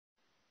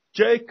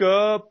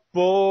Jacob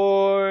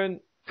Bourne,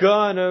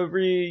 gonna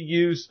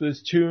reuse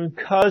this tune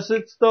 'cause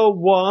it's the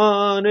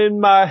one in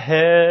my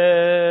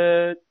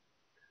head.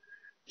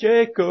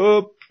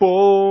 Jacob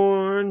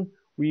Bourne,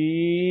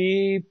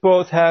 we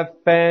both have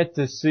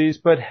fantasies,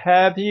 but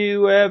have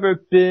you ever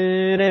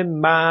been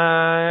in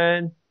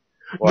mine?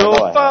 Well,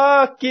 no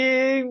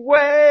fucking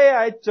way,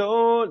 I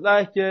don't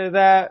like you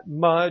that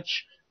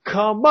much.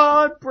 Come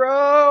on, bro,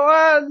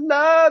 I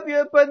love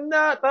you, but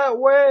not that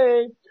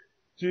way.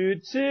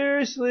 Dude,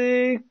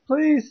 seriously,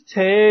 please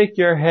take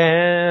your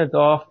hand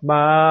off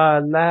my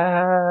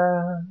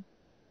lap.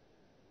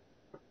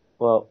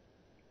 Well,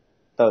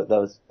 that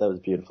was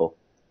beautiful.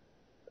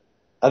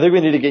 I think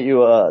we need to get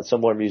you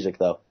some more music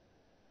though,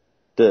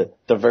 to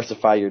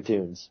diversify your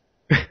tunes.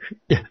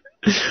 Yeah.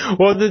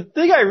 Well, the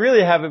thing I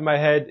really have in my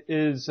head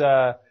is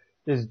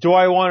Do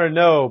I Want to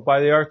Know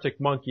by the Arctic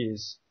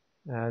Monkeys.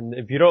 And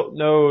if you don't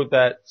know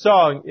that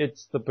song,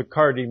 it's the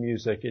Bacardi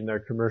music in their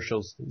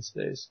commercials these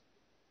days.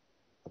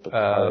 But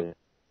I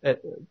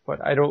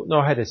don't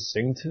know how to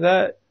sing to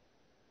that.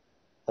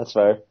 That's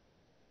fair.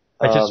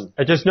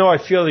 I just know I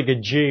feel like a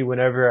G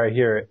whenever I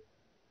hear it.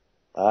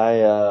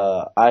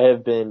 I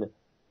have been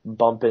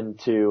bumping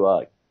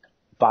to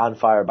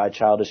Bonfire by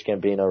Childish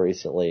Gambino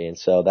recently, and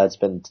so that's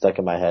been stuck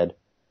in my head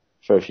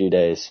for a few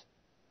days.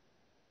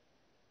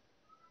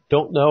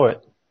 Don't know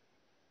it.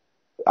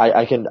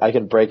 I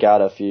can break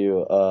out a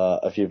few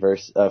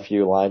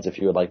lines if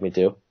you would like me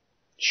to.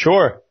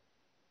 Sure.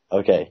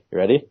 Okay, you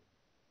ready?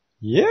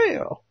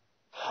 Yeah.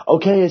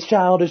 Okay, it's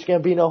Childish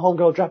Gambino,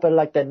 homegirl, drop it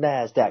like the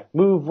NASDAQ.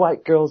 Move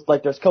white girls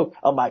like there's coke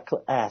on my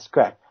ass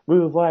crack.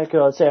 Move white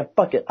girls, say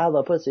fuck it, I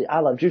love pussy, I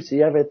love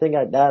juicy, everything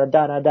I da.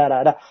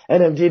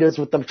 And them Jeeters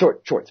with them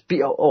short shorts,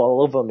 B-O-O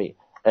all over me.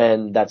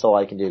 And that's all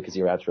I can do because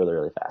he raps really,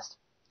 really fast.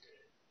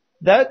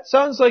 That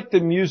sounds like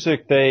the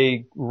music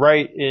they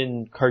write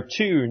in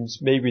cartoons,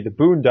 maybe the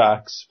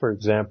Boondocks, for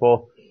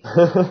example,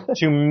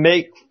 to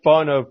make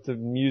fun of the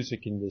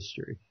music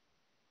industry.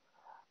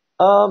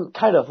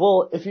 Kind of.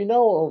 Well, if you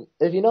know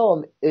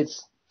him,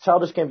 it's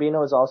Childish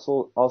Gambino is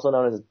also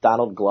known as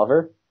Donald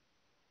Glover.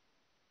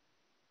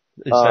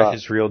 Is that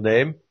his real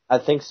name? I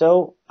think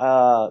so.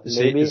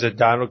 Maybe. Is it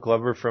Donald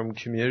Glover from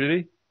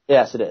Community?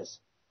 Yes, it is.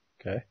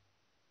 Okay.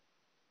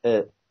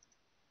 That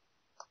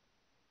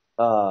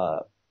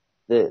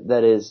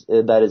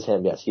is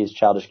him. Yes, he's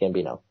Childish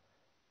Gambino,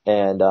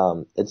 and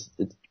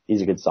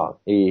he's a good song.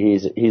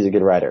 He's a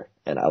good writer,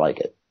 and I like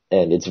it.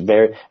 And it's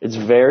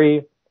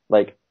very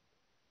like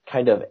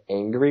kind of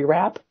angry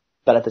rap,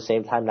 but at the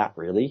same time not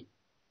really.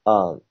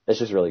 It's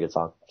just a really good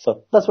song.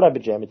 So that's what I've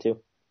been jamming to.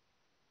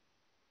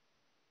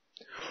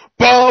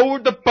 Bow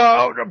the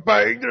bow the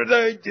bang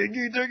the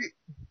diggy diggy.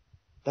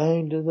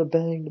 Bang to the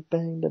bang the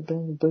bang the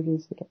bang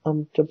boogies.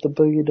 Jump the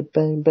boogie the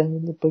bang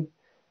bang the boogie.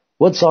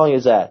 What song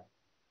is that?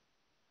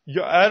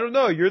 Yeah, I don't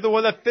know. You're the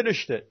one that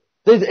finished it.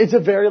 It's a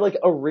very like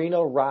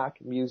arena rock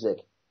music.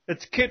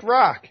 It's Kid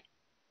Rock.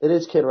 It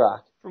is Kid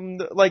Rock from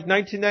like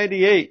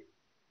 1998.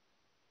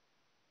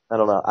 I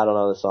don't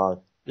know the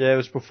song. Yeah, it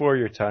was before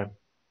your time.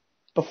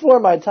 Before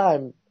my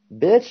time,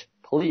 bitch.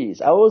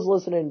 Please, I was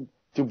listening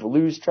to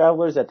Blues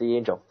Travelers at the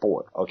age of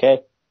 4.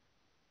 Okay.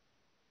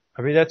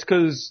 I mean, that's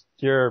because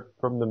you're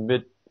from the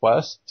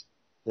Midwest.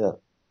 Yeah.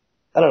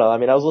 I don't know. I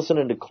mean, I was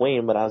listening to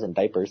Queen when I was in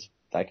diapers.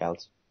 That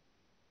counts.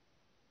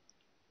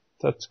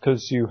 That's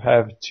because you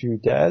have 2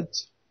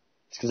 dads?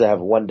 It's because I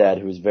have one dad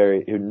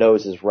who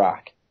knows his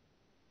rock.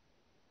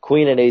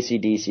 Queen and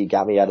AC/DC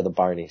got me out of the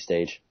Barney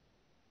stage.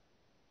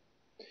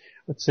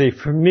 Let's see.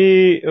 For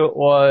me, it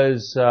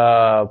was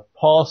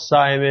Paul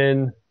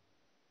Simon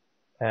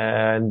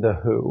and The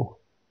Who.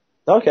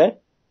 Okay.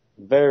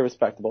 Very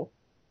respectable.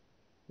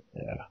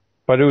 Yeah.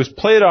 But it was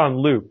played on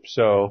loop,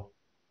 so.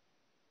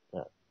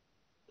 Yeah.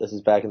 This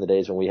is back in the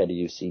days when we had to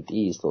use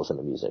CDs to listen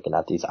to music and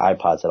not these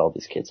iPods that all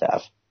these kids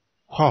have.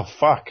 Oh,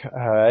 fuck.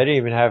 I didn't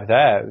even have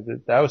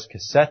that. That was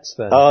cassettes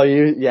then. Oh,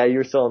 you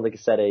were still in the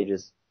cassette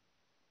ages.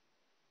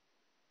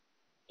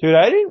 Dude,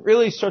 I didn't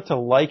really start to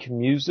like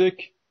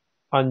music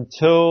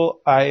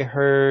until I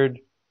heard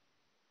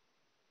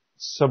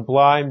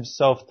Sublime's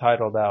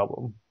self-titled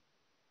album.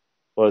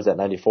 What was that,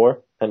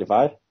 94?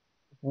 95?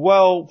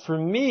 Well, for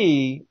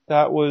me,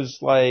 that was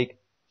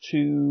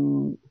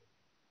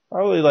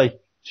probably like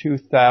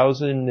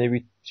 2000,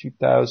 maybe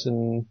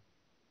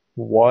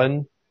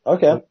 2001.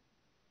 Okay.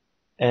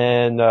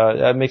 And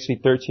that makes me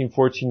 13,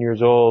 14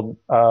 years old.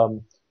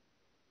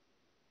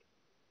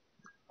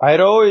 I'd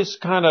always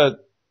kind of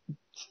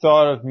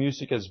thought of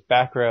music as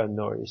background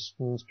noise.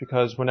 And it's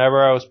because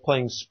whenever I was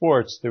playing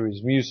sports, there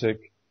was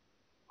music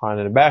on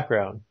in the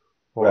background.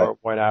 Or right.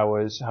 When I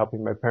was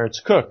helping my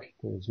parents cook,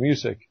 there was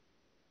music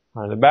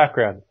on in the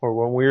background. Or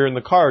when we were in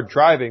the car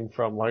driving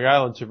from Long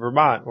Island to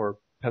Vermont or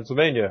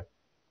Pennsylvania, there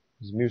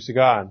was music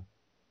on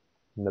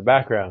in the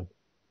background.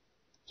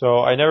 So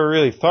I never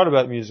really thought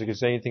about music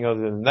as anything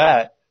other than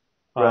that.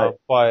 Right.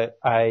 But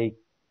I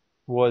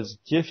was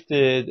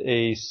gifted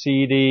a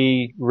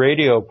CD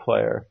radio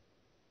player.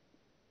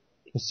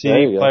 A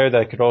CD player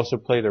that could also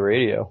play the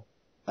radio.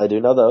 I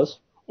do know those.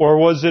 Or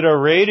was it a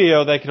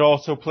radio that could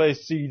also play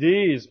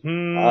CDs?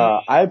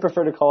 I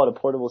prefer to call it a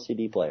portable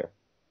CD player.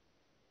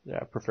 Yeah,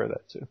 I prefer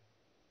that too.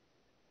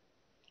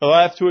 Well,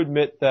 I have to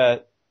admit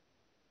that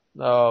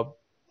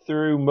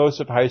through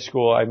most of high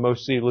school, I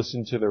mostly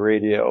listened to the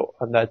radio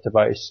on that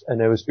device, and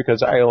it was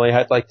because I only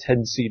had like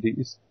 10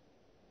 CDs.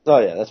 Oh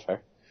yeah, that's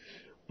fair.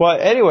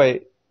 But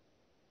anyway,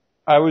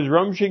 I was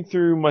rummaging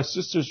through my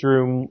sister's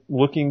room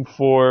looking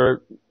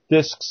for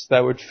discs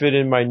that would fit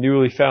in my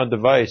newly found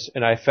device,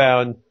 and I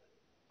found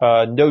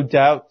No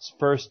Doubt's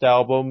first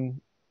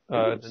album.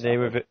 The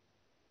name of it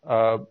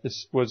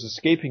was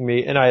escaping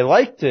me, and I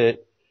liked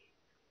it.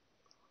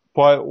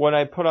 But when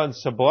I put on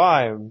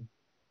Sublime,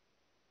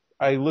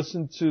 I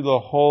listened to the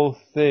whole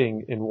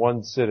thing in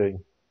one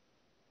sitting.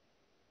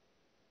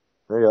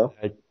 There you go.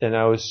 And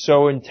I was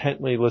so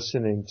intently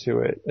listening to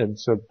it. And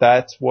so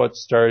that's what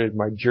started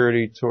my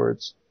journey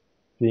towards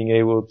being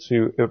able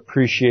to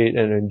appreciate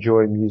and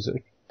enjoy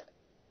music.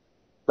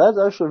 That's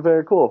actually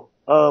very cool.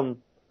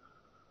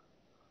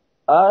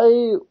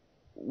 I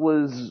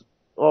was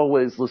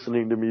always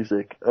listening to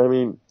music. I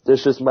mean,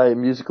 it's just my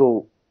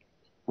musical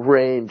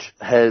range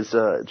has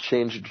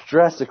changed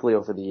drastically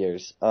over the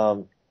years.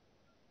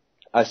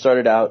 I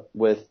started out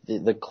with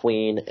the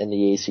Queen and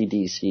the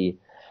AC/DC,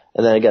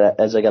 and then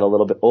as I got a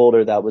little bit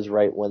older, that was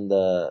right when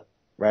I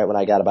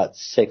got about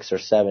 6 or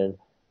 7.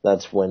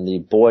 That's when the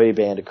boy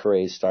band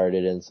craze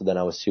started, and so then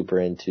I was super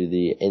into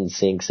the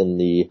NSYNCs and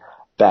the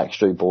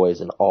Backstreet Boys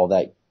and all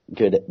that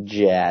good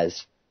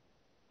jazz.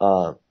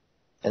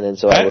 And then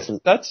so I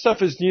listened. That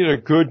stuff is neither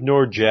good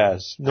nor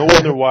jazz. No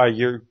wonder why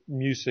your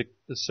music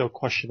is so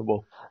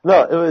questionable.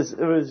 No, it was,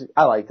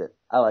 I liked it.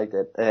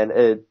 And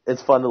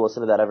it's fun to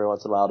listen to that every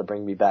once in a while to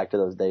bring me back to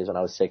those days when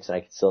I was 6 and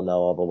I could still know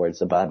all the words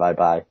to Bye Bye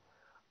Bye.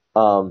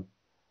 And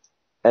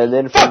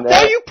then from there.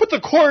 Now you put the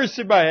chorus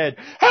in my head.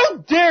 How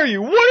dare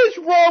you? What is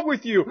wrong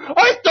with you?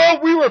 I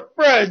thought we were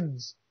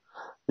friends.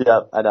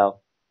 Yeah, I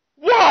know.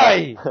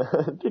 Why?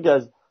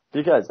 Because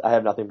I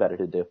have nothing better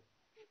to do.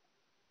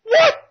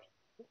 What?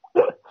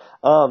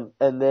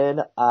 And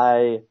then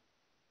I,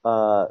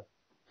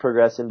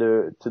 progressed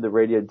into the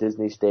Radio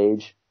Disney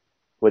stage,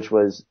 which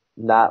was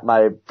not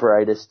my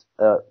brightest,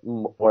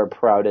 or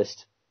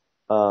proudest,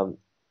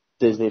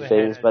 Disney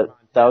phase, but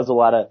that was a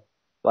lot of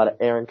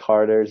Aaron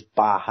Carter's,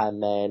 Baja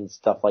Men,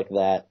 stuff like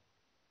that.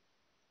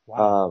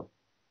 Wow.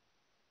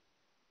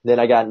 Then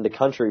I got into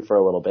country for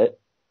a little bit,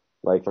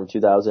 like from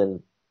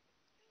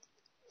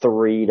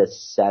 2003 to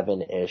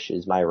 7-ish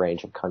is my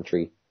range of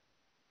country.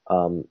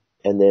 And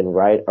then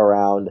right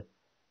around,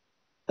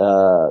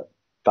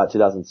 about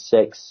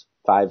 2006,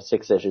 5,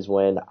 6-ish is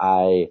when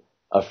a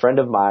friend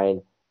of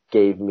mine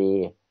gave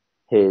me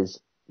his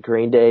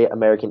Green Day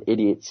American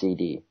Idiot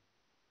CD.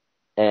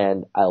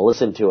 And I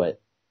listened to it.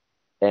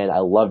 And I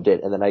loved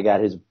it. And then I got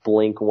his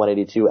Blink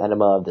 182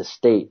 Enema of the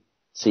State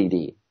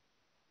CD.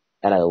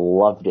 And I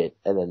loved it.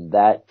 And then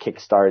that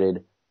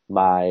kickstarted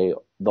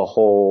the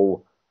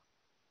whole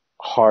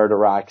hard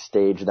rock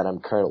stage that I'm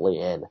currently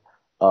in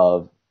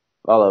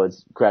although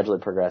it's gradually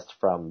progressed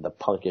from the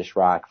punkish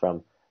rock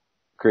from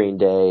Green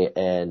Day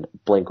and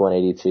Blink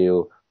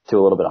 182 to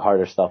a little bit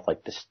harder stuff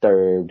like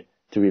Disturbed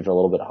to even a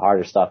little bit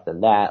harder stuff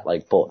than that,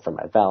 like Bullet for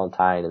My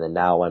Valentine. And then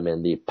now I'm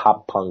in the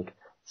pop punk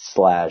 /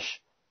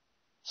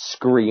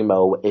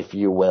 screamo, if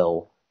you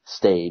will,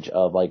 stage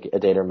of like A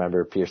Day to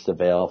Remember, Pierce the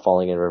Veil,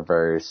 Falling in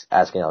Reverse,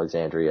 Asking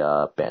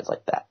Alexandria, bands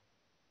like that.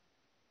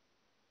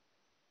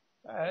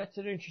 That's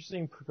an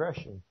interesting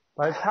progression.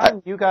 By the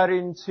time you got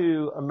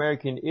into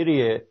American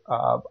Idiot,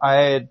 I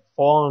had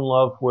fallen in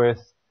love with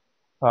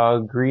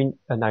not Green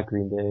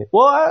Day.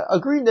 Well,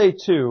 Green Day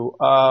too.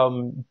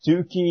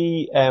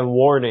 Dookie and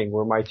Warning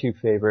were my two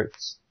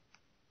favorites.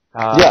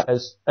 Yeah.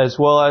 As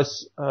well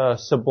as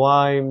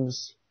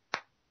Sublime's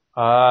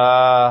 40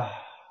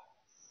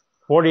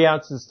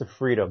 Ounces to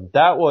Freedom.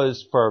 That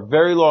was, for a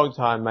very long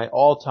time, my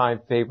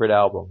all-time favorite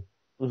album.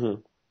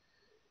 Mm-hmm.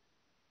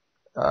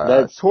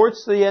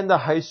 Towards the end of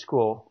high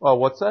school. Oh,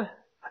 what's that?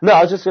 No,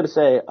 I was just gonna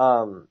say,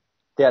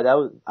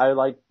 I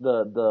liked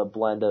the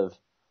blend of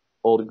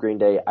old Green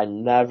Day. I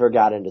never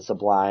got into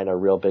Sublime or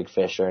Real Big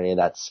Fish or any of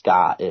that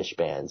ska-ish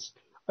bands.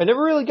 I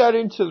never really got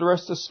into the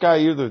rest of ska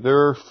either. There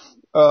were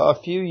a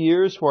few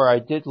years where I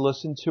did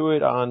listen to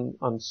it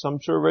on some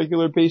sort of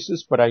regular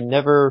basis, but I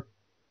never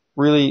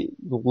really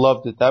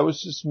loved it. That was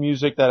just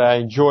music that I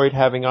enjoyed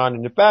having on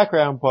in the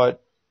background,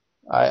 but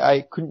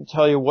I couldn't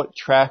tell you what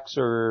tracks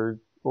or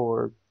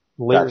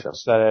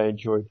lyrics that I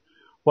enjoyed.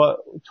 But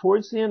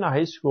towards the end of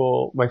high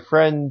school, my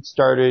friend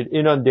started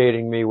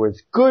inundating me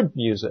with good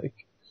music,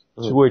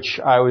 to which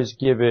I was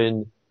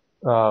given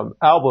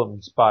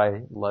albums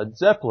by Led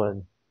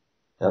Zeppelin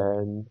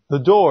and The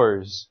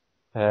Doors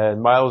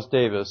and Miles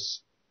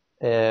Davis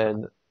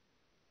and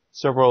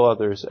several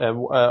others,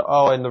 and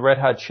and the Red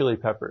Hot Chili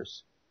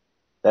Peppers.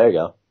 There you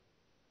go.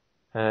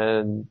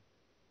 And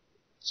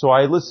so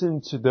I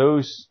listened to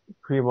those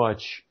pretty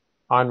much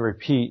on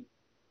repeat.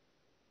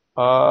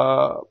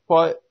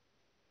 But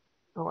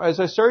as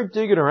I started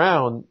digging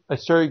around, I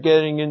started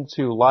getting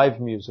into live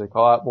music a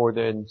lot more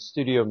than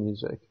studio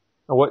music.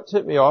 And what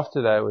tipped me off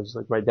to that was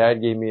like my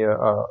dad gave me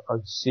a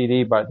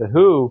CD by The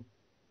Who.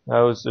 That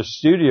was their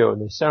studio,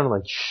 and they sounded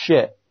like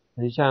shit.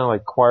 They sounded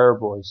like choir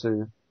boys,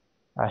 so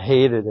I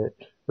hated it.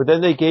 But then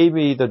they gave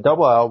me the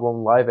double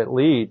album Live at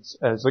Leeds,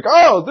 and it's like,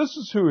 oh, this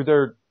is who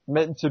they're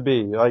meant to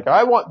be. Like,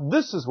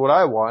 this is what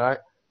I want.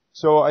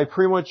 So I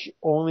pretty much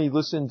only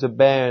listen to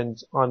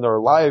bands on their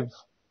live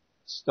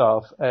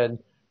stuff, and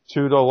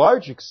to the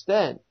large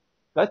extent,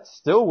 that's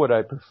still what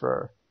I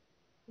prefer.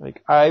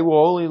 Like, I will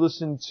only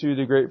listen to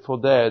the Grateful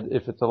Dead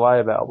if it's a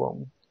live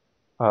album.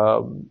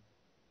 But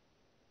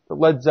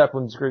Led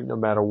Zeppelin's great no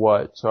matter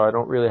what, so I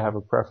don't really have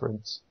a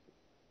preference.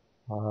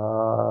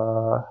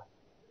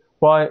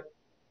 But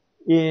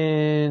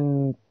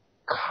in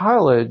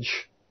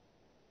college,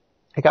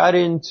 I got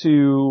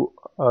into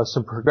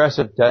some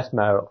progressive death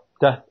metal,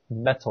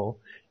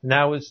 and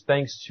that was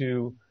thanks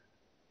to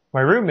my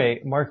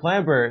roommate, Mark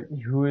Lambert,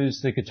 who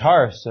is the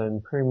guitarist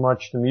and pretty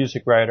much the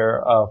music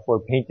writer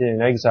for Painted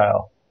in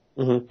Exile.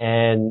 Mm-hmm.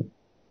 And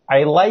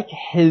I like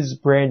his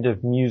brand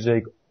of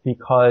music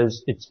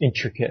because it's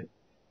intricate.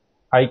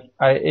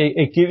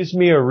 It gives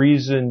me a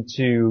reason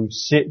to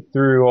sit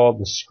through all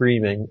the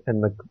screaming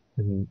and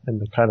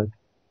the kind of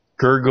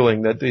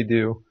gurgling that they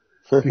do.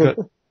 Because,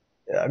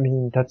 I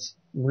mean, that's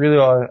really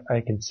all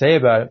I can say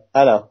about it.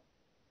 I know.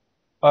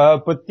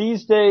 But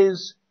these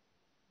days,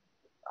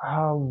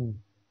 I'll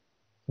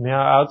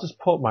just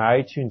pull up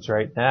my iTunes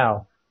right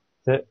now.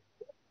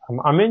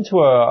 I'm into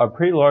a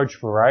pretty large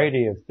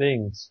variety of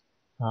things.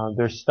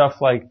 There's stuff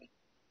like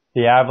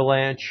The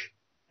Avalanche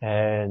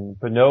and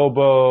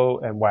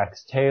Bonobo and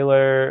Wax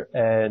Taylor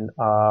and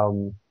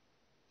one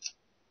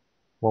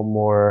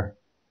more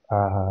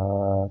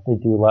they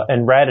do a lot,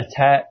 and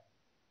Rat-a-Tat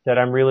that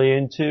I'm really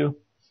into.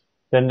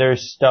 Then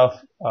there's stuff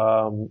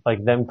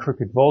like Them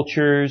Crooked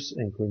Vultures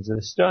and Queens of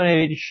the Stone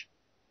Age,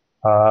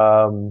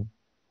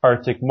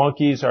 Arctic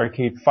Monkeys,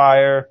 Arcade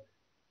Fire.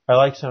 I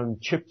like some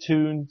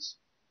chiptunes,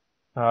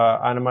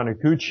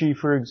 Anamanaguchi,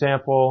 for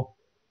example.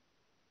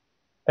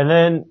 And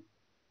then,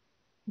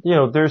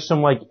 there's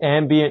some like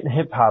ambient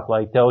hip hop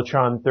like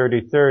Deltron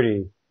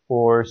 3030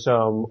 or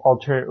some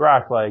alternate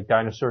rock like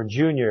Dinosaur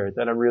Jr.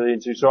 that I'm really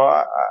into. So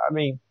I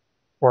mean,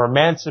 or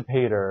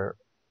Emancipator,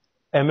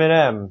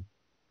 Eminem,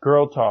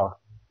 Girl Talk.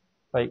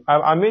 Like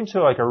I'm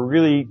into like a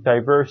really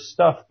diverse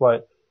stuff,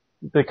 but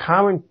the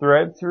common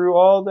thread through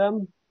all of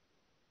them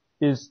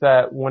is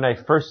that when I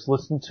first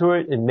listened to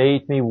it, it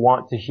made me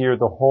want to hear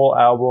the whole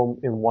album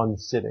in one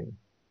sitting.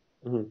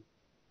 Mm-hmm.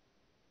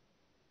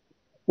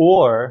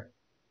 Or,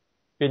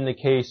 in the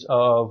case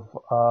of,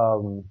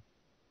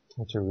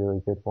 what's a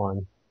really good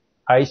one?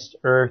 Iced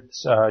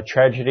Earth's,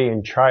 Tragedy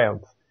and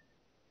Triumph.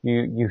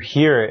 You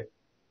hear it,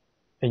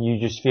 and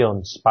you just feel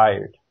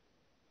inspired.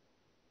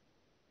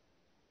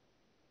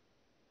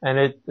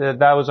 And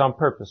that was on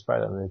purpose by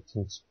them.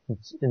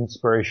 It's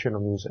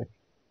inspirational music.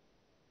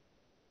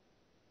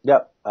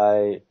 Yep,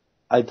 I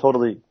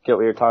totally get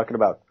what you're talking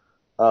about.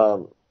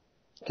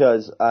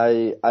 Cause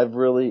I've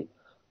really,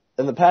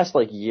 in the past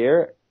like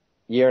year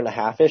and a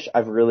half-ish,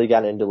 I've really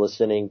gotten into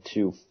listening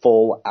to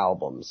full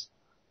albums.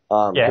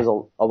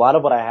 Cause a lot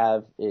of what I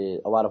had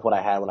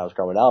when I was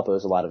growing up, it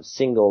was a lot of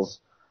singles,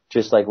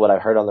 just like what I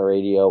heard on the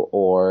radio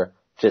or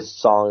just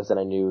songs that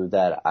I knew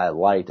that I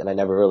liked, and I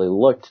never really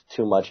looked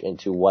too much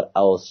into what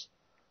else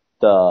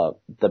the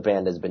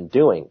band has been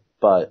doing.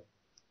 But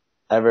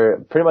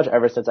pretty much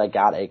ever since I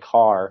got a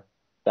car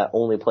that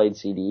only played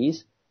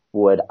CDs,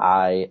 would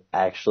I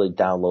actually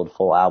download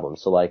full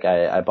albums. So like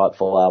I bought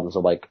full albums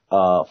of like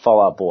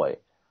Fall Out Boy,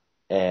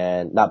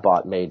 and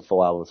made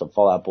full albums of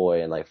Fall Out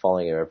Boy and like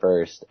Falling in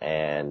Reverse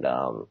and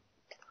the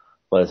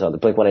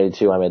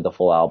Blink-182 I made the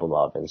full album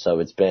of. And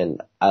so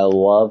I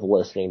love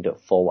listening to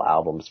full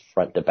albums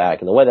front to back,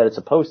 and the way that it's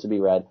supposed to be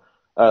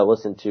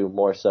listened to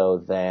more so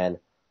than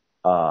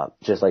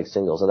just like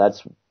singles. And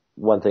that's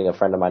one thing a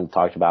friend of mine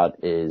talked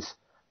about is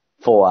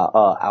full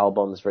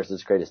albums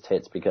versus greatest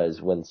hits,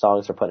 because when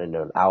songs are put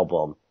into an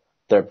album,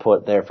 they're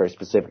put there for a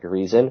specific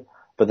reason,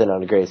 but then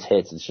on the greatest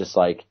hits, it's just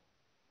like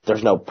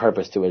there's no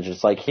purpose to it. It's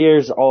just like,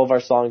 here's all of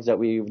our songs that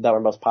were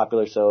most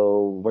popular,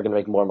 so we're gonna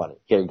make more money.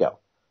 Here you go,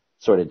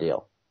 sort of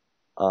deal.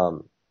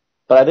 But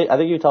I think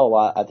you can tell a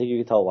lot. I think you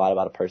can tell a lot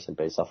about a person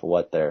based off of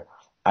what their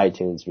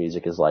iTunes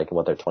music is like and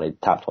what their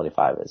top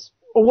 25 is.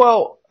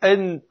 Well,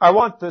 and I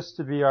want this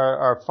to be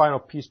our final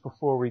piece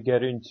before we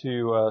get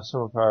into some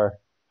of our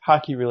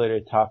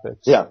hockey-related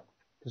topics. Yeah.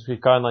 Because we've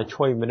gone like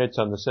 20 minutes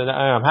on this, and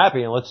I'm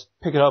happy, and let's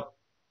pick it up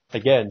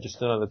again just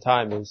another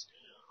time,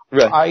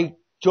 right. I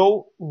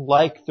don't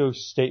like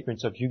those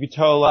statements of you could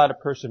tell a lot of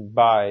person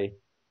by,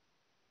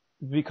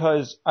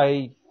 because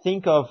I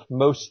think of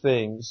most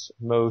things,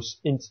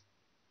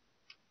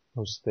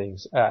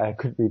 I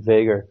could be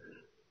vaguer,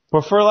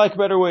 but for like a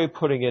better way of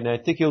putting it, and I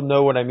think you'll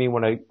know what I mean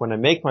when I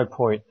make my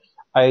point,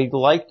 I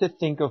like to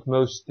think of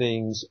most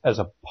things as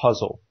a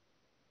puzzle.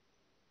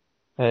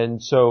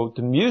 And so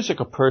the music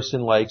a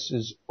person likes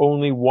is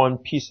only one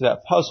piece of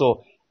that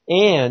puzzle,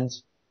 and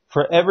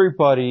for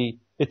everybody,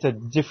 it's a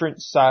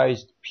different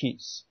sized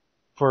piece.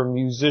 For a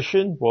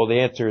musician, well, the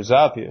answer is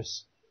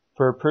obvious.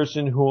 for a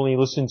person who only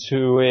listens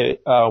to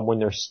it when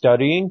they're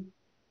studying,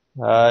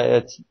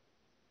 it's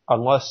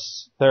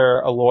unless they're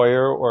a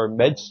lawyer or a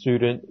med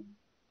student,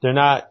 they're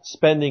not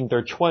spending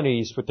their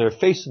 20s with their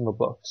face in the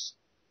books,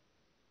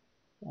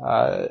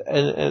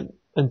 and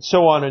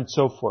so on and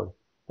so forth.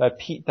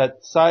 That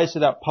size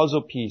of that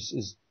puzzle piece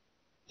is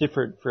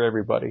different for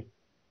everybody.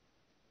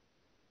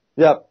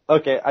 Yep.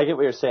 Okay. I get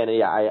what you're saying.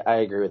 Yeah, I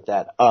agree with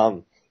that.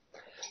 I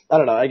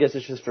don't know. I guess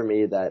it's just for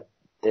me that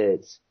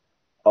it's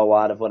a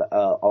lot of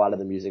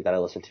the music that I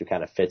listen to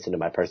kind of fits into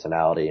my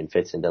personality and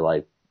fits into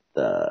like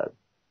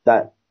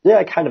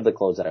kind of the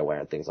clothes that I wear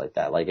and things like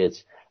that. Like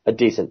it's a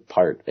decent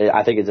part.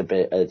 I think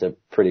it's a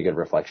pretty good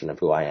reflection of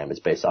who I am.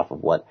 It's based off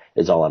of what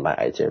is all on my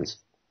iTunes.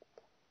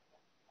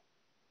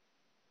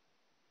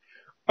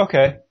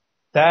 Okay.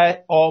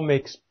 That all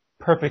makes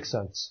perfect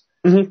sense.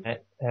 Mm-hmm.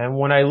 And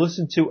when I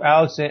listen to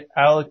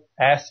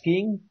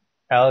Asking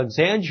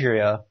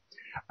Alexandria,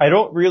 I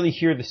don't really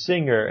hear the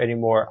singer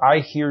anymore. I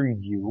hear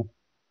you.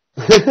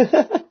 You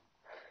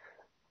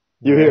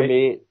hear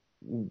me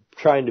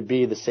trying to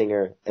be the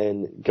singer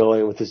and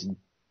going with this,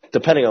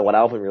 depending on what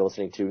album you're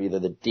listening to, either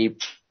the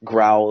deep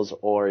growls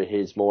or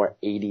his more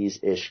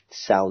 80s-ish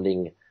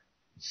sounding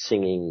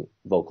singing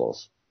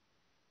vocals.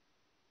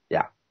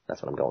 Yeah,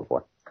 that's what I'm going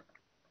for.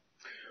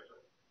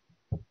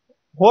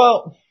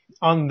 Well,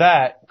 on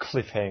that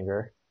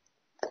cliffhanger,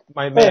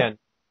 my man,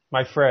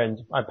 my friend,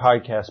 my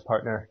podcast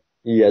partner.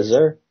 Yes,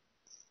 sir.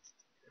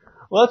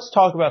 Let's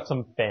talk about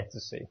some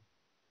fantasy.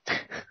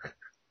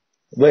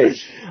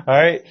 Wait.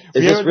 Alright.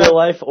 Is this real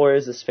life or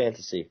is this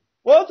fantasy?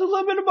 Well, it's a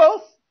little bit of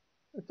both.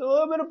 It's a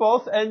little bit of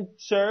both. And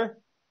sir,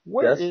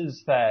 where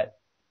is that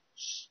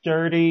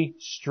sturdy,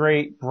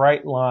 straight,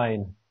 bright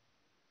line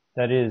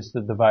that is the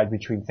divide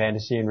between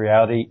fantasy and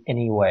reality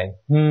anyway?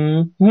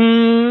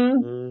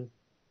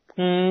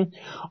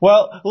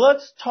 Well,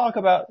 let's talk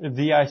about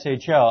the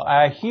IceHL.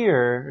 I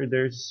hear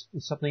there's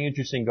something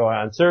interesting going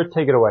on. Sir,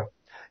 take it away.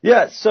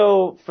 Yeah,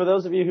 so for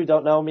those of you who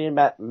don't know, me and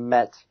Matt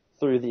met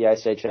through the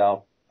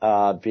IceHL,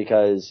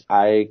 because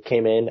I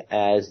came in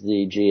as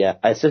the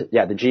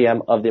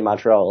GM of the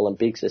Montreal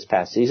Olympiques this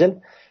past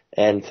season.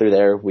 And through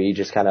there, we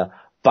just kind of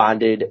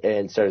bonded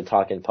and started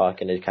talking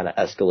puck, and it kind of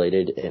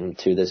escalated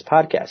into this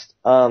podcast.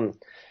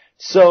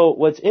 So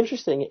what's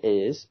interesting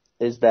is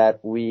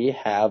that we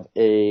have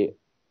an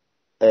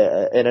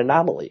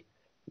anomaly.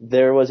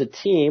 There was a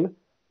team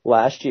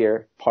last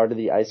year, part of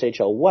the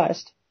IceHL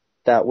West,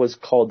 that was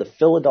called the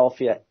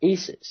Philadelphia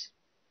Aces.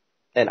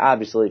 And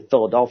obviously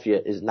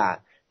Philadelphia is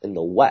not in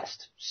the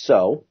West.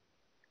 So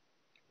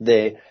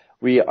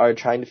we are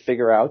trying to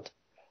figure out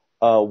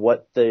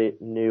what the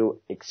new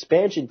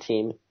expansion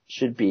team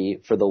should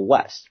be for the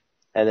West.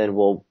 And then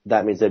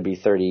that means there'd be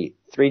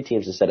 33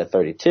 teams instead of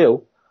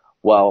 32.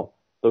 Well,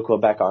 the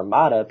Quebec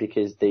Armada,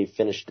 because they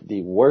finished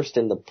the worst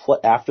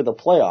after the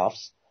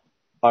playoffs,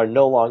 are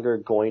no longer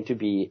going to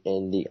be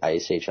in the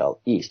IceHL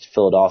East.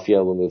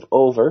 Philadelphia will move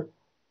over,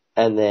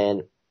 and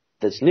then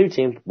this new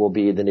team will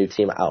be the new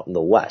team out in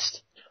the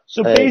West.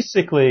 So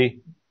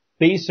basically,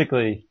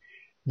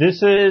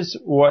 this is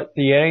what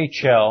the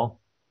NHL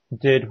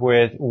did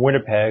with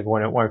Winnipeg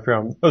when it went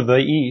from the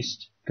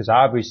East, because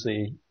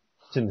obviously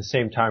it's in the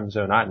same time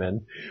zone I'm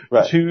in,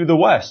 right, to the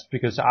West,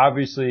 because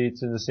obviously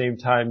it's in the same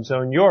time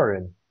zone you're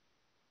in.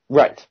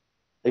 Right.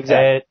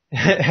 Exactly.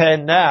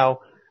 And now,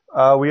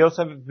 we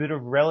also have a bit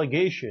of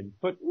relegation,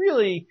 but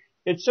really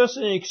it's just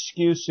an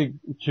excuse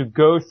to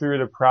go through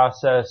the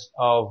process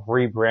of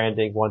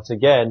rebranding once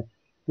again,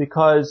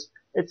 because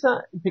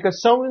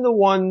some of the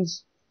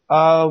ones,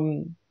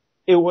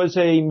 it was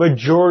a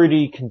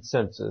majority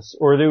consensus,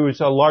 or there was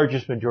a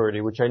largest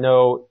majority, which I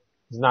know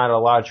is not a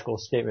logical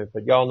statement,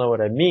 but y'all know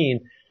what I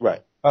mean.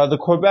 Right. The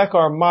Quebec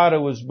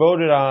Armada was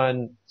voted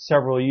on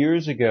several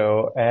years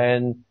ago,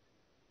 and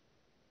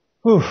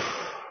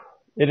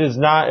it is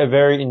not a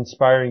very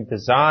inspiring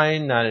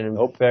design, not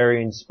a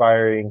very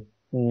inspiring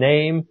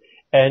name,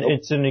 and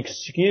it's an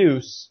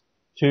excuse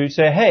to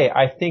say, hey,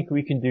 I think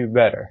we can do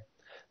better.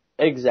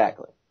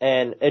 Exactly.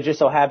 And it just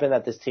so happened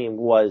that this team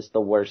was the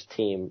worst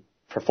team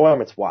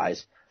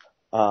performance-wise,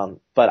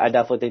 but I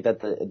definitely think that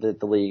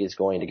the league is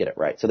going to get it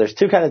right. So there's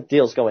two kind of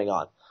deals going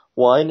on.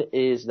 One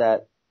is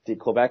that the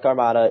Quebec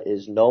Armada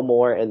is no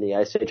more in the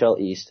IceHL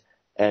East,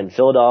 and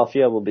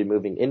Philadelphia will be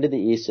moving into the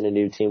East, and a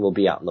new team will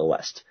be out in the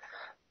West.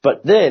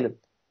 But then,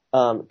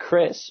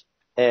 Chris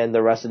and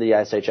the rest of the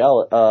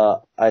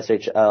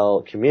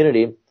IceHL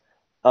community,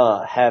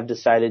 have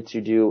decided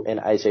to do an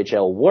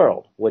IceHL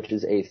World, which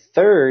is a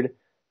third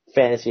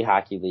fantasy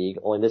hockey league.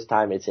 Only this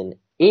time it's in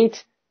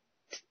eight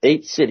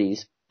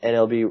cities, and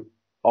it'll be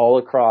all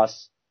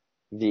across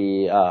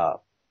the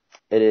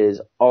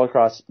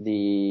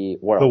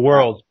world. The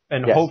world.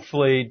 And yes,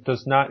 hopefully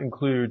does not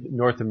include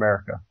North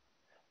America.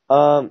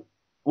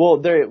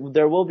 Well,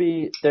 there will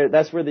be,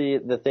 that's where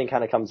the thing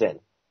kind of comes in.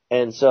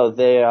 And so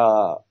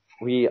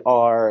we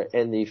are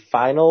in the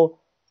final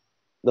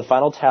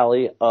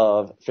tally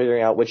of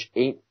figuring out which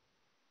eight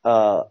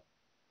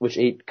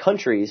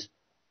countries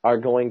are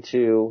going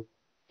to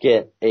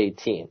get a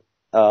team.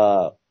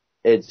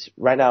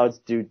 right now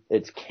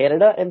it's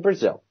Canada and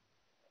Brazil.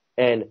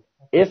 And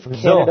if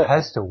Brazil Canada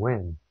has to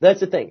win. That's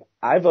the thing.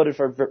 I voted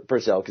for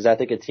Brazil because I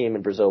think a team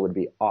in Brazil would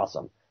be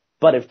awesome.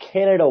 But if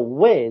Canada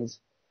wins,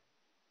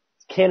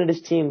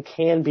 Canada's team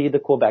can be the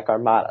Quebec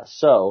Armada.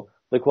 So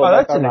the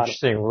Quebec that's Armada. An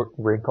interesting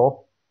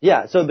wrinkle.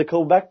 Yeah, so the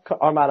Quebec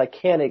Armada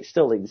can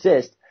still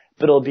exist,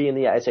 but it'll be in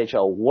the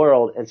IceHL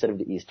world instead of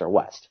the East or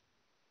West.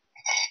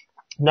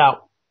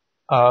 Now,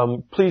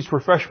 please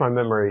refresh my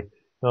memory.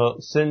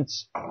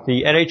 Since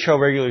the NHL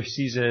regular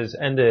season has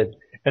ended,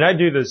 and I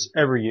do this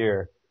every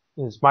year,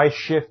 is my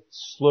shift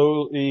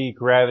slowly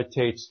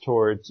gravitates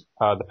towards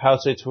the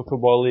Palisades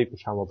Football League,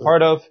 which I'm a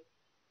part of,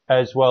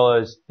 as well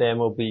as the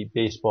MLB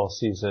baseball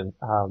season.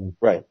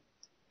 Right.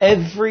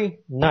 Every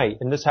night,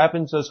 and this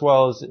happens as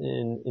well as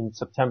in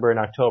September and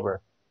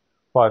October,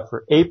 but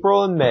for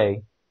April and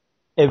May,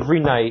 every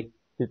night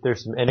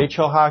there's some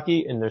NHL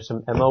hockey and there's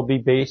some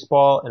MLB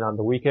baseball, and on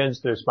the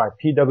weekends there's my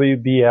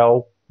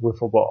PWBL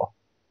wiffle ball.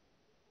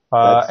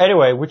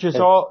 Anyway,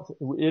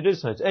 it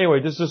is nice. Anyway,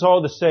 this is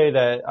all to say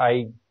that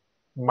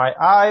my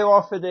eye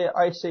off of the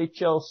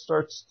IceHL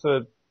starts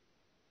to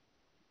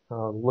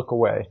look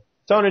away.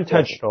 It's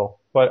unintentional,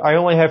 but I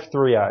only have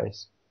 3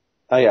 eyes.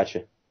 I got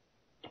you.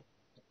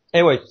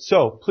 Anyway,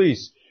 so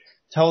please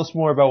tell us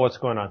more about what's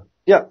going on.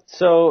 Yeah,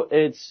 so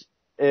it's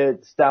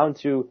down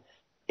to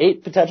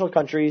 16 potential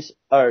countries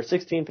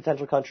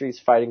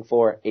fighting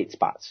for 8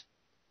 spots.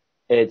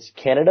 It's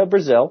Canada,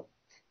 Brazil,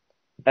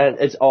 and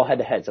it's all head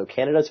to head. So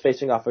Canada's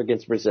facing off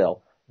against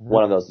Brazil. Mm-hmm.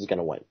 One of those is going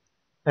to win.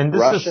 And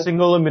this is a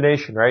single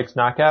elimination, right? It's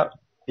knockout?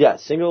 Yeah,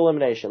 single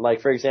elimination.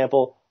 Like, for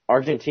example,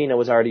 Argentina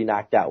was already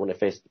knocked out when it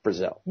faced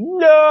Brazil.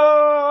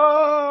 No!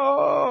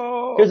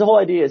 Because the whole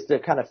idea is to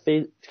kind of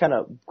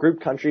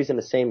group countries in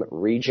the same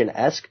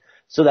region-esque,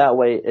 so that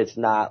way it's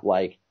not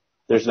like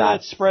there's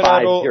not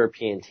 5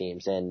 European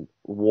teams and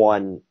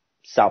 1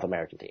 South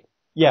American team.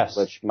 Yes.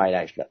 Which might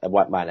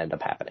end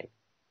up happening.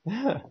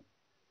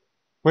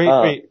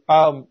 Wait.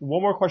 One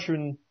more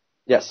question.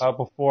 Yes.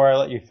 Before I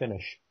let you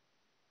finish.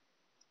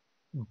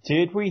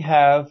 Did we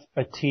have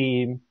a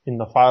team in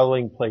the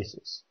following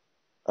places?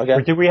 Okay.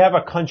 Or did we have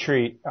a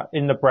country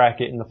in the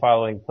bracket in the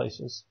following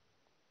places?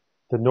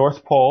 The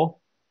North Pole,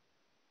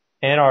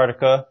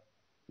 Antarctica.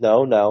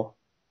 No.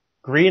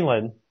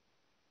 Greenland.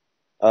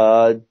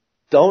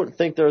 Don't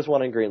think there was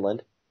one in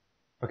Greenland.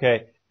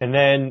 Okay. And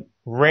then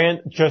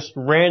just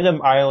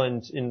random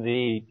islands in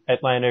the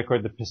Atlantic or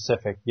the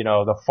Pacific.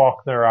 The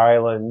Faulkner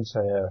Islands.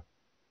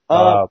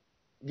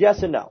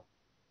 Yes and no.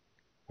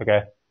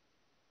 Okay.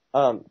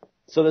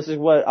 So this is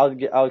what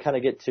I'll kind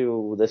of get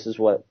to. This is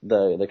what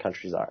the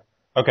countries are.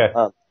 Okay.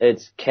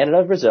 It's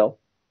Canada, Brazil,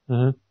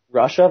 mm-hmm.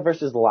 Russia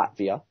versus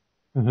Latvia,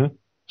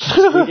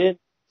 mm-hmm.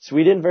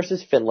 Sweden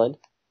versus Finland,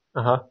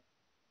 uh-huh.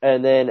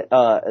 And then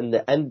in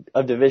the end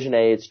of Division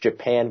A, it's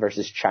Japan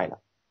versus China.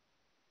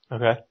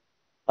 Okay.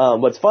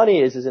 What's funny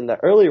is in the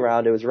early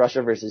round it was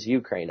Russia versus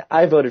Ukraine.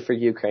 I voted for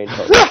Ukraine,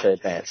 but Russia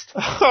advanced.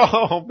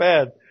 Oh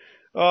man.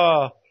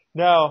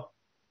 Now.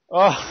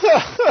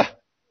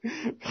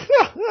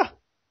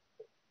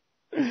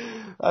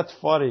 That's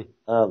funny.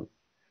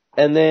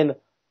 And then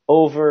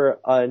over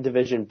in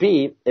Division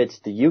B, it's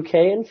the UK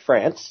and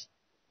France.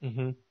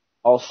 Mm-hmm.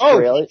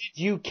 Australia.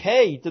 Oh,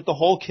 UK? Did the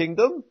whole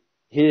kingdom?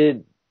 He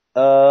did.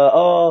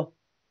 It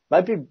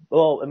might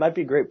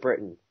be Great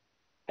Britain.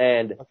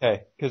 And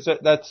okay, because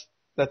that's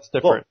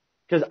different.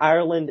 Because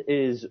Ireland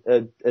is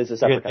a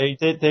separate country.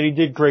 He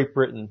did Great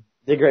Britain.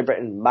 Did Great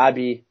Britain? Might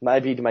be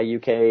to my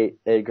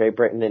UK, Great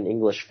Britain and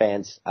English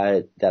fans.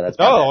 That's.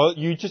 Oh,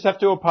 you just have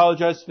to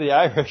apologize to the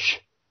Irish.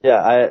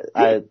 Yeah,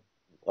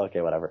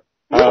 okay, whatever.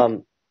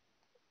 And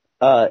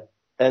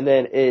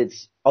then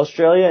it's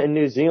Australia and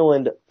New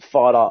Zealand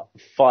fought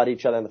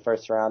each other in the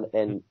first round,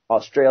 and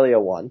Australia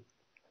won.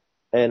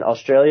 And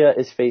Australia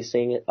is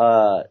facing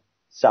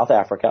South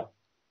Africa.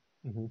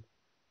 Mm-hmm.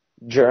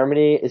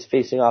 Germany is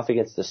facing off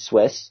against the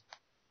Swiss.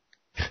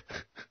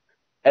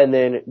 And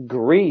then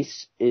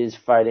Greece is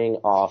facing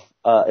off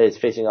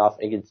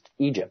against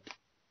Egypt.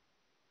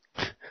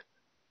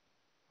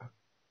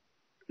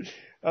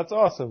 That's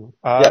awesome.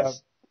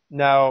 Yes.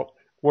 Now,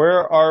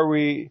 where are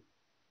we?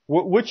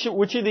 Which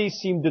of these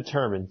seem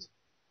determined?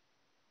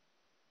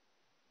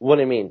 What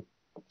do you mean?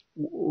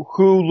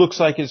 Who looks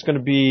like is going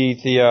to be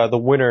the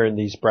winner in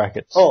these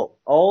brackets? Oh,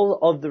 all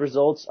of the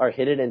results are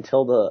hidden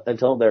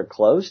until they're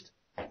closed.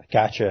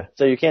 Gotcha.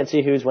 So you can't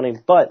see who's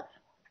winning. But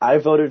I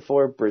voted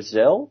for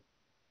Brazil,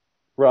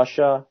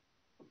 Russia,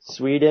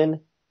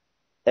 Sweden,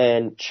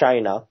 and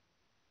China,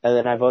 and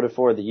then I voted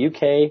for the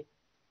UK,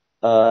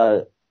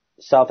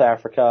 South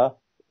Africa,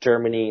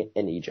 Germany,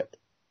 and Egypt.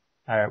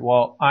 All right.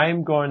 Well,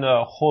 I'm going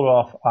to hold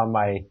off on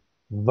my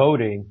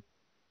voting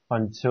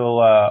until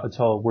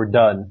we're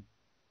done.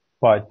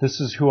 But this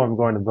is who I'm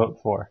going to vote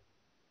for.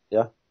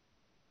 Yeah.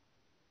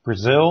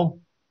 Brazil,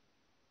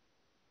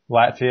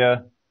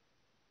 Latvia.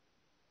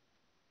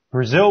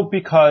 Brazil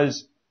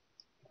because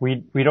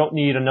we don't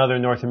need another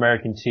North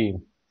American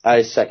team.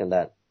 I second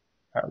that.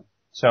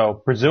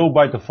 So Brazil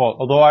by default.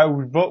 Although I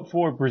would vote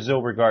for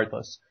Brazil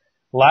regardless.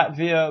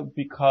 Latvia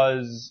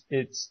because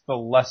it's the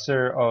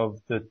lesser.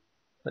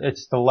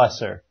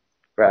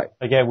 Right.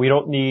 Again,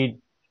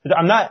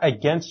 I'm not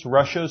against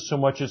Russia so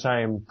much as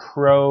I am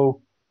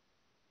pro,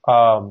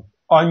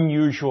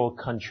 unusual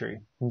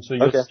country. And so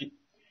you'll see,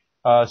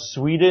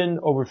 Sweden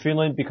over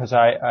Finland because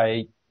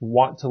I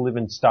want to live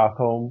in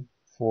Stockholm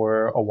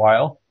for a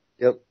while.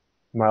 Yep.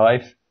 In my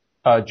life.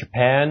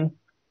 Japan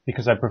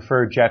because I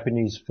prefer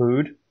Japanese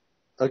food.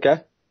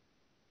 Okay.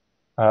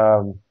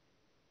 I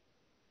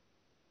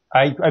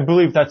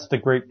believe that's the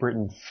Great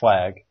Britain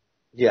flag.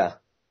 Yeah.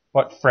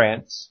 But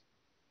France.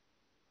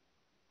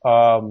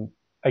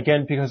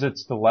 Again, because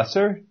it's the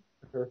lesser.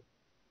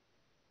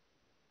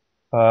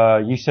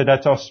 You said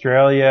that's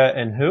Australia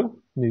and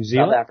who? New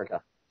Zealand?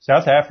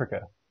 South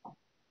Africa.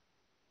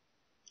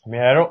 I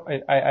mean,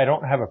 I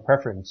don't have a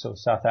preference, so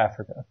South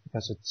Africa,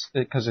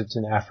 because it's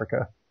in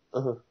Africa.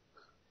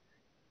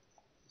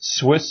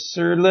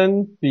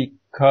 Switzerland,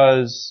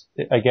 because,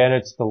 again,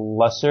 it's the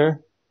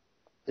lesser.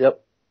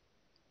 Yep.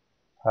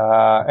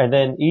 And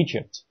then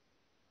Egypt,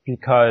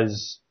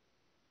 because,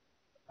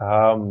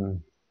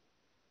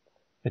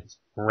 it's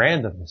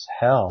random as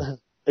hell.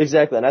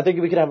 Exactly. And I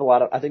think we could have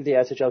I think the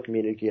IceHL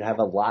community could have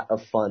a lot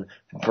of fun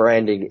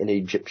branding an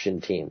Egyptian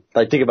team.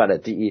 Like, think about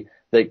it,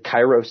 the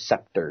Cairo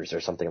Scepters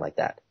or something like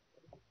that.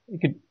 You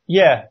could,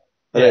 yeah.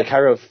 Or the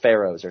Cairo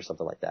Pharaohs or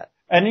something like that.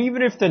 And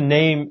even if the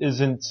name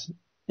isn't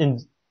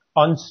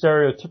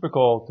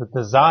unstereotypical, the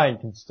design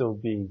can still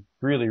be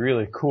really,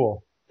 really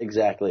cool.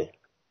 Exactly.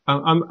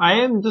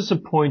 I am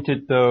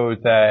disappointed though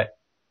that,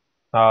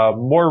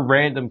 more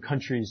random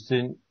countries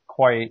didn't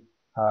quite,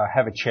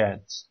 have a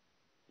chance.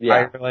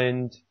 Yeah.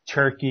 Ireland,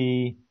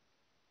 Turkey.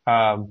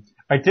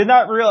 I did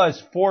not realize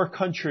 4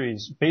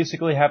 countries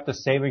basically have the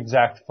same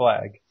exact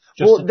flag.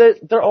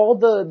 They're all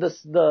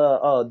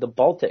the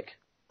Baltic,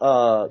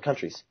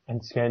 countries.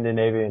 And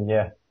Scandinavian,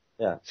 yeah.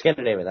 Yeah.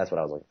 Scandinavian, that's what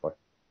I was looking for.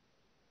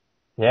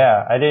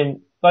 Yeah,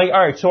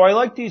 alright, so I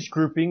like these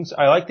groupings.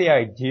 I like the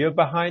idea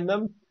behind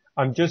them.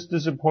 I'm just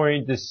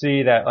disappointed to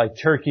see that like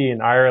Turkey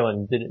and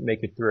Ireland didn't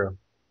make it through.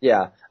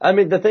 Yeah. I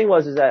mean, the thing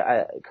is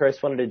that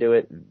Chris wanted to do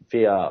it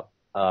via,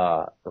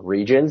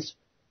 regions.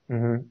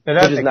 Mm-hmm. And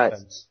that makes nice.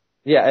 sense.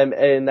 Yeah,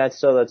 and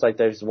that's like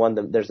there's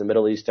the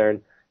Middle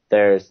Eastern,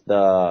 there's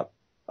the,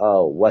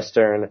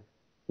 Western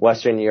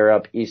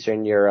Europe,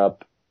 Eastern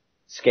Europe,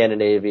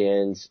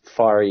 Scandinavians,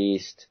 Far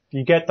East.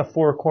 You get the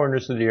 4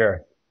 corners of the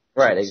earth.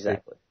 Right,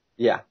 exactly.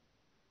 Yeah.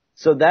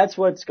 So that's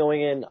what's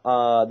going in, the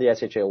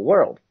IceHL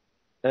world.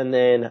 And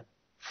then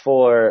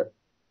for,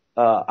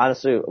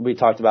 honestly, we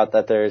talked about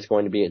that there's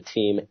going to be a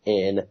team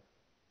in,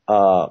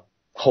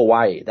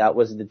 Hawaii. That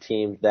was the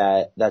team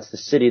that's the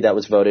city that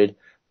was voted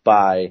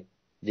by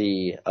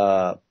the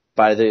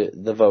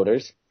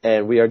voters.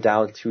 And we are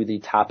down to the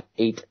top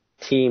 8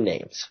 team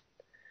names.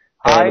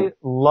 I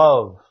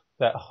love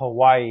that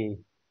Hawaii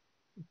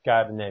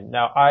got a name.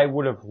 Now, I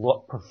would have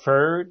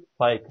preferred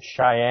like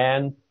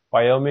Cheyenne,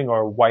 Wyoming,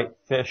 or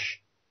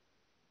Whitefish.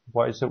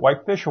 What is it?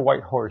 Whitefish or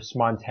Whitehorse,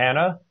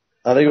 Montana?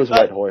 I think it was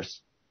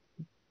Whitehorse.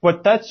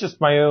 But that's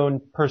just my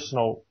own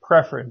personal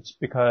preference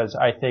because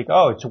I think,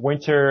 it's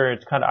winter,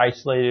 it's kind of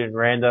isolated and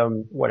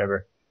random,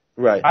 whatever.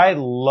 Right. I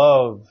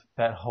love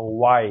that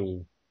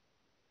Hawaii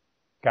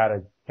got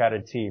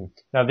a team.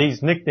 Now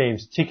these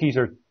nicknames, Tiki's,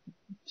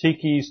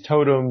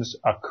 Totems,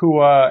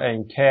 Akua,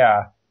 and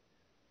Kea.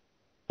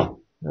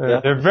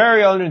 They're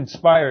very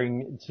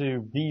uninspiring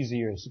to these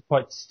ears,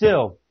 but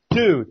still,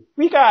 dude,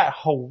 we got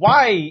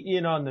Hawaii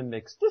in on the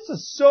mix. This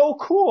is so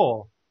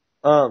cool.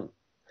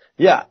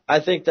 Yeah, I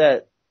think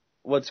that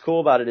what's cool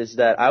about it is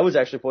that I was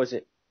actually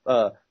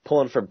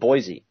pulling for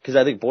Boise, because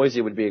I think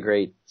Boise would be a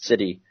great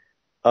city,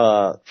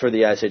 for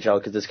the IceHL,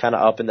 because it's kind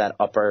of up in that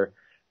upper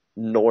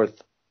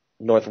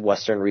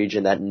northwestern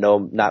region that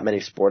not many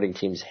sporting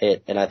teams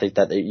hit, and I think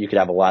that you could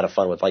have a lot of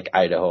fun with like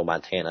Idaho,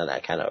 Montana,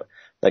 that kind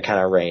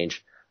of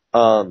range.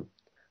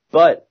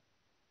 But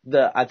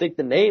I think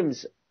the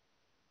names,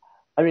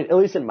 I mean, at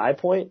least in my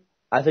point,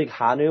 I think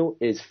Hanu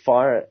is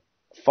far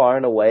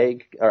and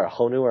away, or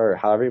Honu, or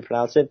however you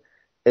pronounce it,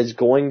 is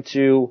going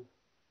to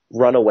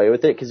run away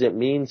with it because it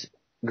means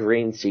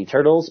green sea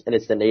turtles and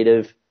it's the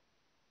native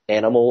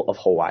animal of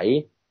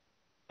Hawaii.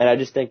 And I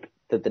just think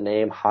that the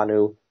name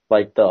Hanu,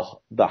 like the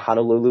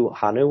Honolulu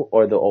Hanu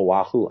or the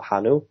Oahu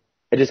Hanu,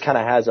 it just kind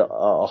of has a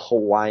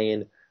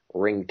Hawaiian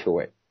ring to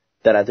it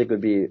that I think would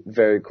be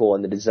very cool.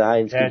 And the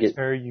designs could get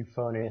very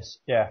euphonious.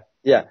 Yeah.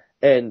 Yeah.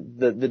 And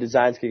the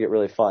designs could get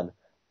really fun.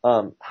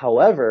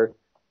 However,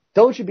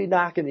 don't you be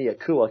knocking the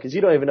Akua because you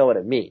don't even know what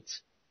it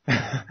means.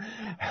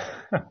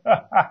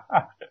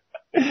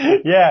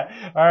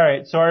 Yeah. All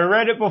right. So I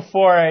read it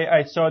before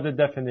I saw the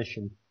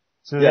definition.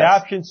 So the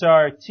options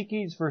are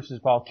Tikis versus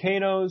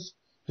volcanoes,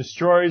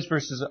 destroyers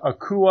versus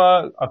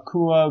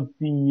Akua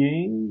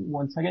being,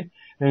 one second,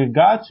 the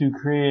gods who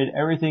created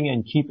everything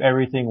and keep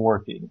everything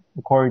working,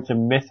 according to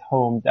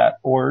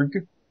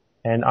mythhome.org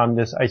and on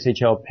this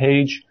IceHL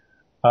page.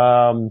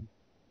 The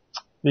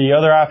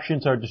other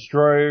options are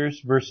destroyers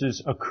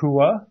versus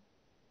Akua,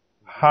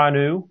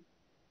 Hanu,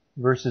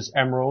 versus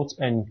Emeralds,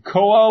 and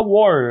Koa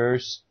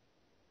Warriors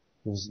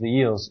versus the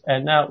Eels.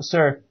 And now,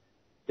 sir,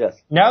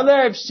 Yes. now that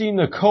I've seen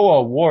the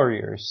Koa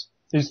Warriors,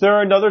 is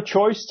there another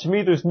choice? To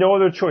me, there's no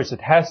other choice.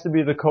 It has to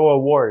be the Koa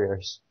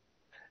Warriors.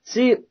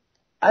 See,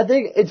 I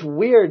think it's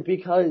weird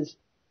because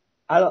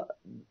I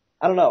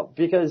don't know,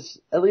 because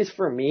at least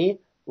for me,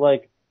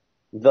 like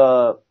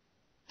the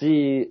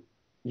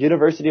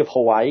University of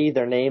Hawaii,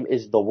 their name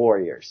is the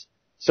Warriors.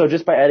 So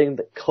just by adding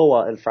the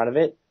Koa in front of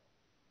it,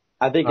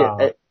 I think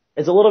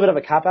it's a little bit of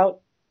a cop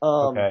out.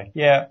 Okay.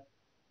 Yeah.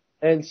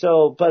 And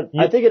so, but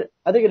I think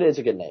it is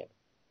a good name.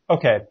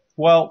 Okay.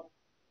 Well,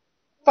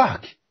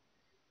 fuck.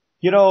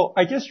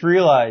 I just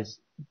realized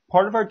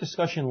part of our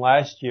discussion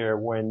last year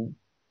when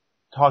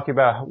talking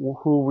about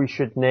who we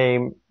should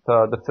name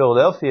the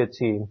Philadelphia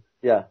team.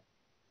 Yeah.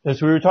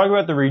 is we were talking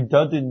about the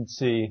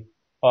redundancy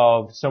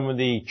of some of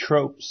the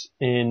tropes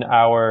in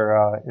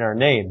our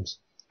names.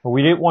 But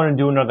we didn't want to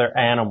do another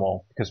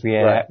animal because we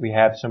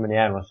have so many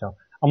animals. So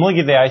I'm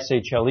looking at the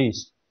IceHL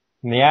East.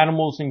 And the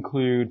animals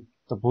include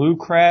the blue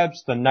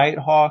crabs, the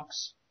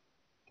nighthawks,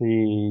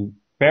 the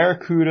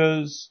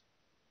barracudas,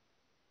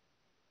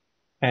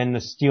 and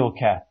the steel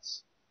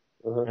cats.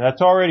 Uh-huh.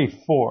 That's already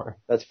 4.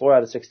 That's 4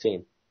 out of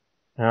 16.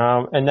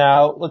 And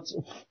now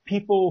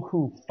people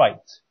who fight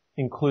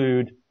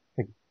include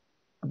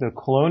the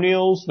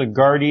Colonials, the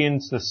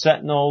Guardians, the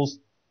Sentinels,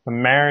 the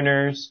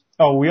Mariners.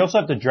 Oh, we also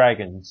have the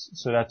Dragons.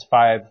 So that's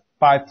five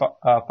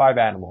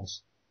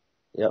animals.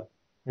 Yep.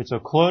 So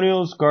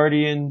Colonials,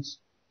 Guardians,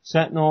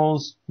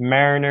 Sentinels,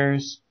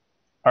 Mariners,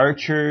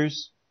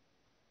 Archers,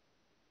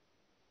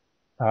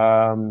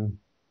 and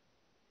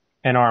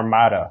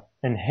Armada,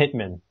 and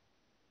Hitmen.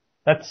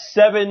 That's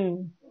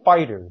 7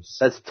 fighters.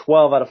 That's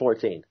 12 out of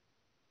 14.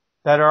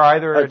 That are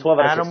either an 12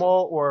 out of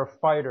animal or a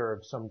fighter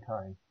of some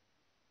kind.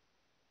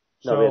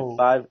 No, we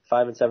have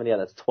 5 and 7. Yeah,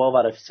 that's 12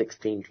 out of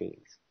 16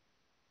 teams.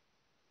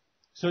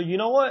 So you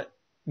know what?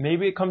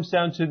 Maybe it comes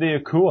down to the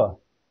Akua.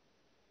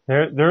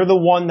 They're the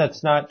one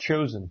that's not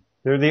chosen.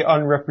 They're the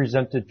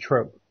unrepresented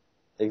trope.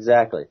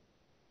 Exactly.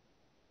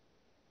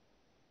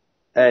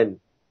 And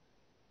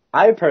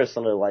I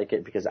personally like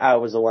it because I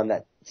was the one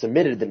that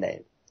submitted the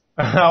name.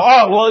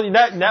 Oh, well,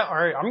 now,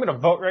 alright, I'm gonna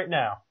vote right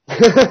now.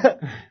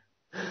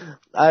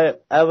 I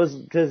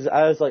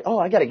was like, oh,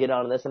 I gotta get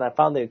on this, and I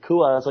found the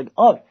Akua, and I was like,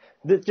 oh,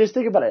 just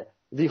think about it.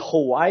 The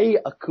Hawaii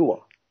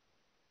Akua.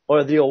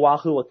 Or the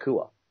Oahu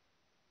Akua.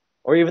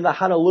 Or even the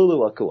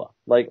Honolulu Akua.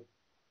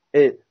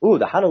 The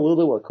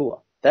Honolulu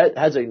Akua. That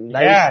has a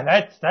nice... Yeah,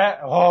 that's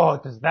that. Oh,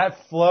 does that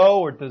flow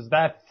or does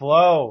that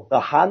flow? The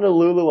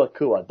Honolulu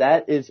Akua.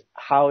 That is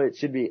how it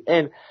should be.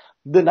 And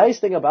the nice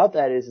thing about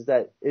that is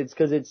that it's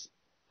because it's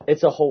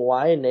a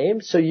Hawaiian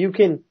name, so you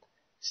can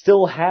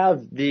still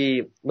have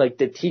the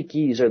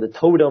tikis or the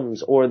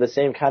totems or the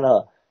same kind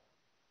of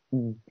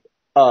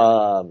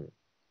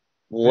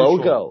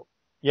logo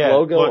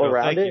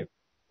around it.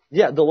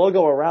 Yeah, the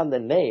logo around the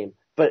name,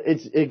 but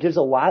it gives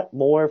a lot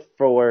more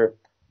for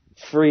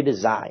free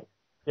design.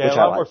 Yeah, a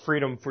lot more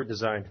freedom for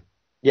design.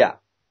 Yeah.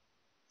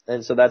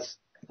 And so I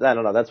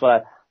don't know, that's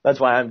why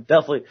I'm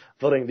definitely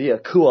voting the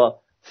Akua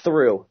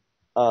through.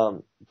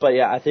 But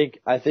yeah, I think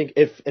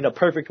if in a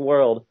perfect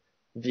world,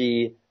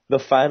 the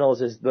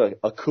finals is the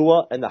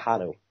Akua and the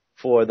Hanu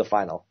for the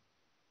final.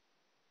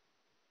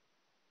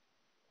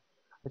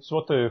 I just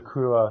want the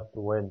Akua to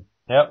win.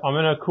 Yep, I'm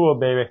an Akua,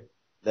 baby.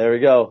 There we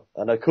go.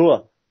 An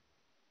Akua.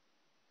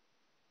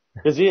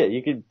 Because yeah,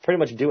 you could pretty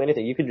much do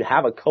anything. You could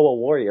have a Koa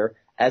warrior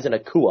as an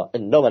Akua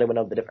and nobody would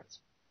know the difference.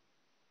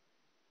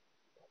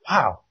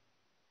 Wow.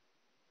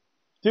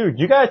 Dude,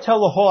 you gotta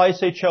tell the whole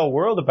IceHL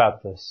world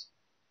about this.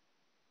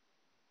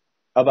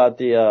 About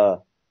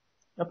the,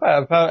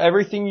 About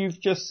everything you've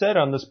just said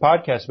on this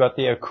podcast about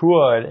the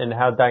Akua and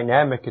how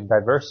dynamic and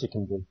diverse it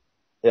can be.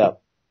 Yeah.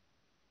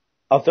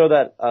 I'll throw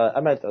that,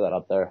 I might throw that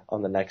up there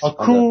on the next.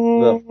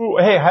 Akua.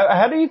 Hey,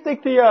 how do you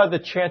think the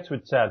chants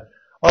would sound?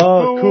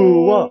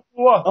 Akua.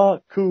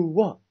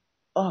 Akua.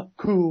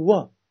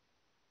 Akua.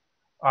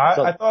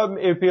 I thought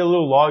it'd be a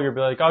little longer, it'd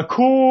be like,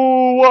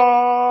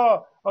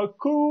 Akua!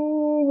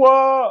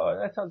 Akua!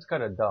 That sounds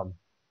kind of dumb.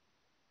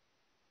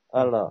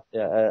 I don't know.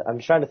 Yeah, I'm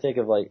trying to think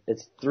of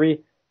it's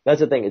 3, that's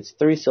the thing, it's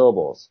 3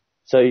 syllables.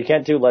 So you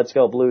can't do let's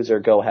go blues or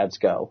go Habs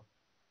go.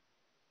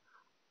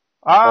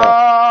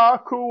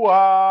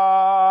 Akua!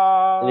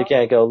 And you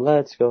can't go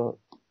let's go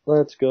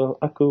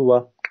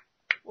Akua.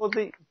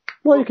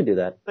 Well, you can do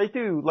that. They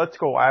do let's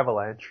go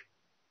Avalanche.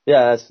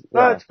 Yeah,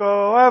 Let's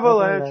go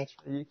Avalanche.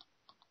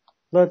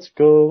 Let's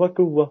go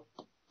Akua.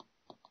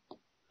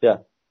 Yeah.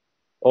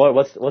 Or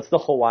what's the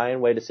Hawaiian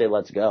way to say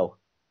let's go?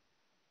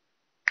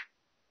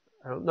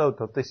 I don't know.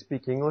 Don't they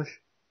speak English?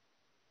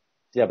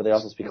 Yeah, but they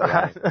also speak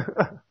Hawaiian.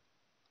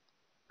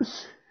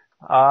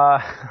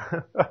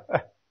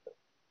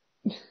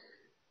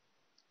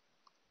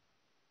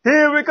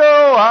 Here we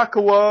go,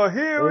 Akua.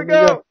 Here we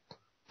go.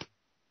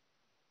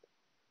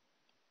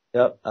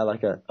 Yep, I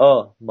like that.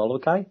 Oh,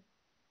 Molokai?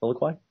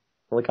 Molokai?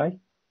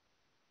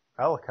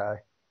 Alakai.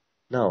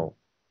 No.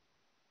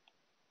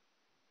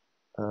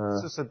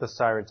 This is the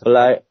Sirens.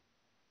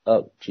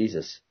 Oh,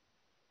 Jesus.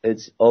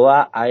 It's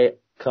Ola I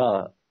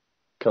Kaua.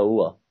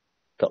 Ola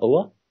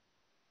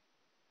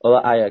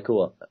I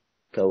Kaua.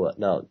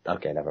 No,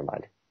 okay, never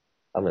mind.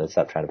 I'm gonna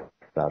stop trying to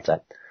pronounce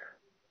that.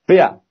 But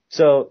yeah,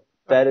 so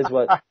that is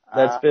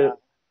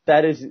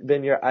that has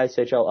been your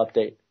IceHL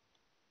update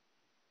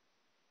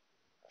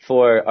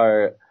for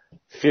our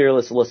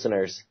fearless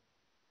listeners.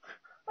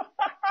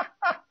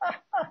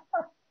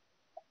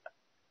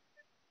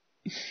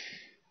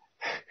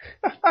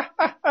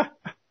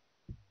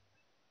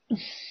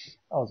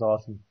 That was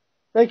awesome.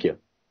 Thank you.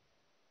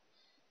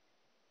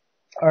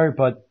 All right,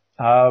 but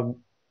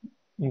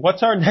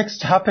what's our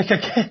next topic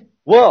again?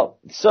 Well,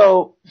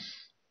 so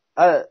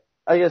I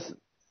guess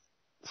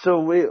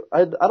so.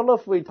 I don't know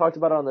if we talked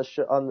about it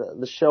on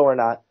the show or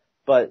not,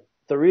 but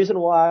the reason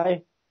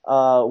why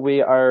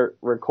we are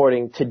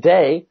recording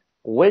today,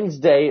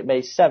 Wednesday,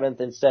 May 7th,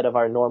 instead of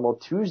our normal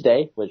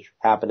Tuesday, which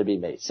happened to be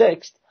May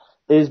 6th,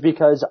 is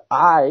because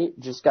I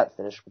just got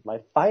finished with my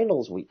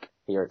finals week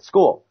here at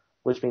school,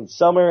 which means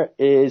summer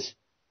is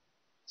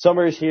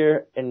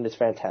here and it's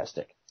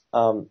fantastic.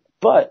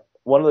 But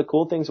one of the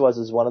cool things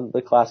is one of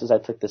the classes I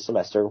took this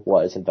semester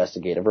was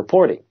investigative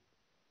reporting.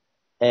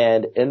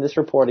 And in this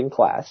reporting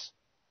class,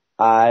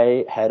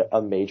 I had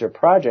a major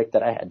project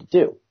that I had to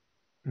do.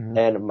 Mm-hmm.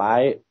 And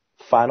my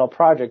final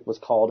project was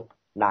called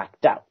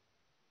Knocked Out.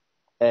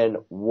 And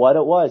what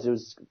it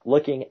was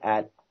looking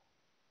at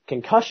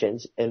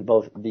concussions in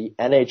both the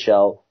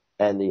NHL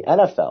and the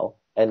NFL,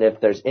 and if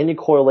there's any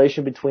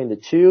correlation between the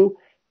two,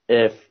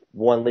 if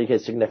one league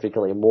is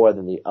significantly more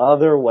than the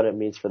other, what it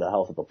means for the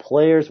health of the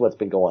players, what's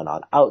been going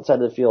on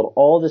outside of the field,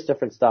 all this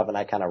different stuff, and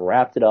I kind of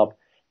wrapped it up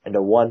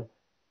into one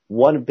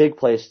big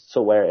place,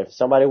 so where if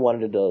somebody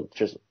wanted to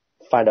just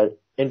find out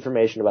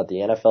information about the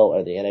NFL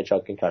or the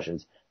NHL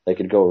concussions, they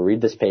could go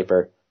read this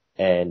paper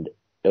and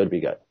it would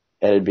be good.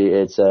 And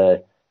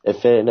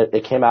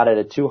it came out at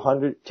a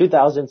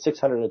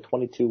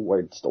 2,622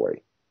 word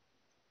story.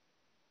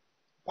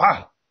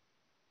 Wow.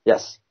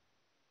 Yes.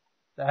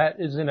 That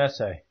is an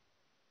essay.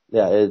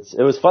 Yeah, it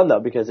was fun though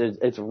because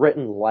it's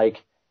written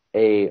like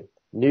a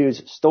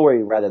news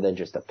story rather than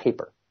just a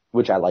paper,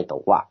 which I liked a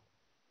lot.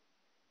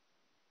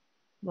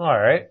 All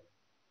right.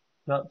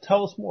 Now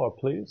tell us more,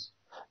 please.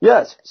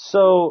 Yes.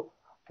 So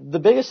the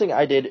biggest thing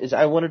I did is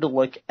I wanted to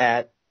look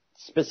at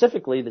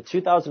specifically the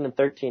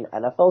 2013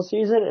 NFL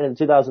season and the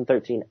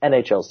 2013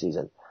 NHL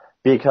season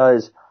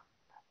because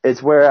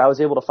it's where I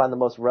was able to find the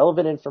most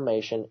relevant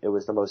information. It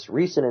was the most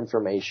recent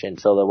information,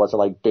 so it wasn't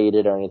like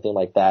dated or anything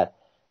like that.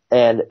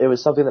 And it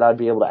was something that I'd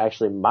be able to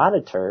actually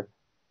monitor,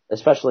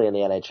 especially in the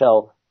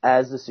NHL,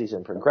 as the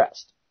season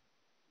progressed.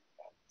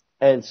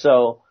 And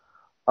so,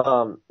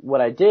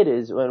 what I did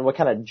is, and what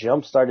kind of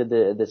jump started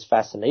this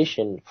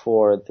fascination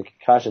for the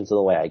concussions and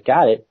the way I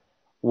got it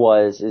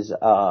was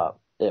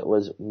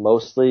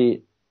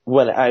mostly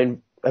when I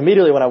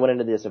went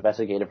into this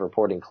investigative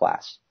reporting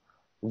class,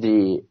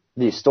 the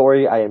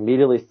story I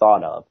immediately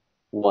thought of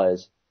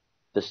was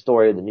the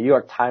story the New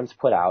York Times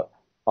put out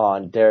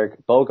on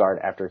Derek Bogard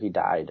after he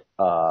died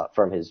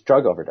from his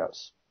drug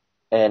overdose.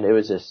 And it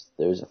was a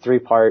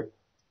three-part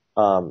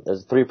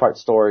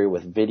story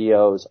with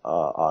videos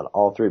on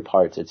all three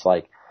parts. It's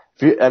like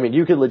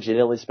you could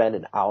legitimately spend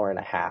an hour and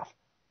a half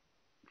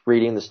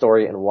reading the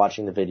story and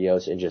watching the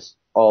videos and just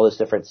all this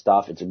different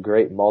stuff. It's a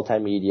great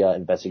multimedia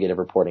investigative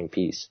reporting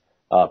piece.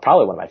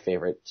 Probably one of my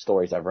favorite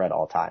stories I've read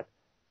all time.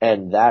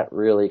 And that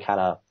really kind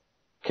of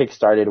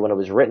kickstarted when it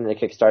was written. It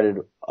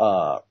kickstarted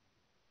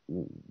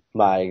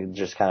my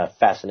just kind of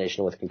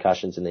fascination with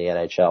concussions in the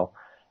NHL.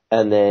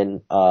 And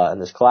then in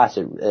this class,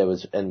 it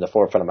was in the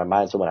forefront of my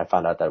mind. So when I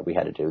found out that we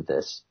had to do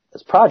this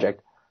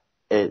project,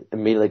 it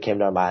immediately came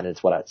to my mind. And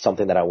it's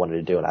something that I wanted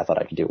to do, and I thought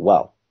I could do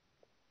well.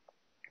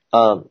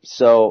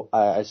 So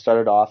I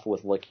started off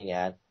with looking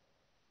at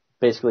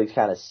basically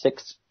kind of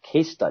 6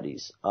 case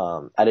studies.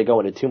 I didn't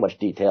go into too much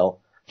detail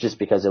just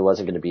because it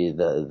wasn't going to be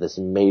this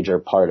major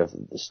part of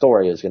the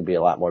story. It was going to be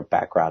a lot more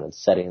background and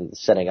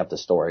setting up the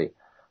story.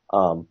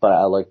 But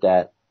I looked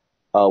at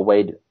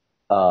Wade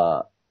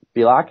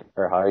Belak,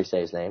 or however you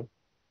say his name,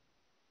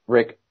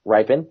 Rick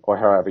Ripon, or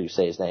however you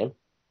say his name,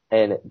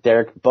 and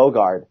Derek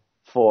Bogard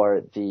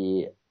for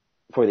the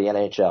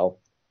NHL.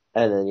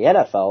 And in the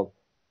NFL,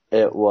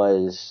 it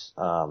was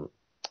what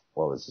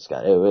was this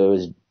guy? It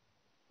was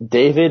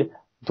David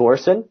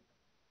Dorson,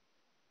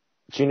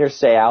 Junior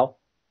Seau,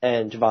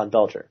 and Javon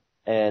Belcher.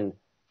 And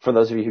for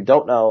those of you who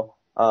don't know,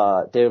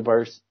 David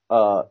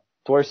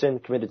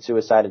Dorson committed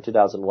suicide in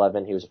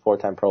 2011. He was a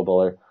 4-time Pro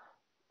Bowler.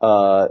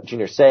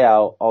 Junior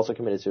Seau also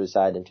committed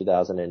suicide in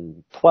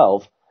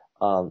 2012.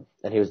 And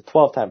he was a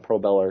 12-time Pro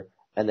Bowler.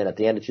 And then at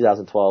the end of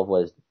 2012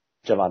 was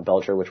Javon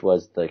Belcher, which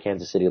was the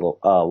Kansas City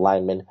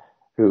lineman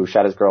who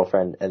shot his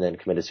girlfriend and then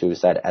committed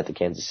suicide at the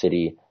Kansas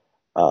City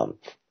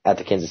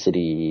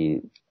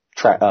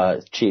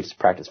Chiefs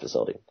practice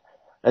facility.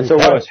 And so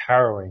that was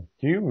harrowing.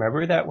 Do you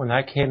remember that when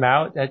that came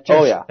out? That just,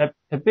 oh yeah.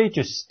 That made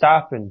you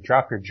stop and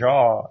drop your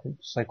jaw.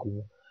 It's like,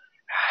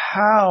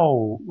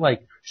 how,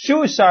 like,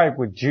 suicide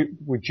with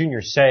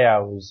Junior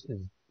Seau is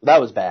That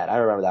was bad. I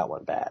remember that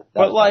one bad.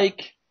 But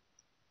like,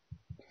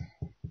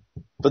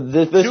 but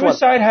this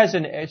suicide has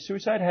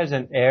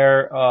an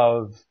air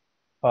of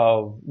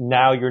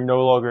now you're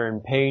no longer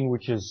in pain,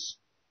 which is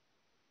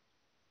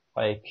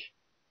like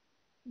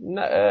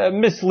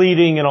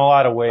misleading in a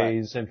lot of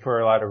ways and for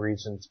a lot of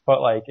reasons.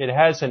 But like, it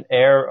has an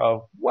air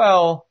of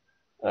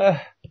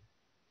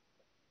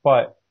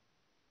but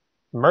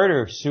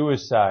murder,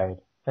 suicide,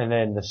 and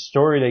then the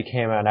story they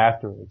came out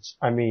afterwards.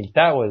 I mean,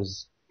 that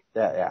was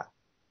yeah.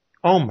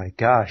 Oh my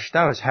gosh,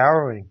 that was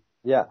harrowing.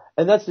 Yeah,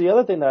 and that's the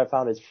other thing that I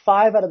found is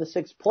 5 out of the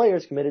 6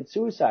 players committed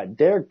suicide.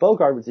 Derek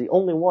Bogard was the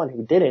only one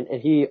who didn't,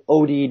 and he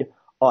OD'd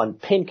on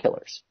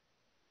painkillers.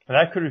 And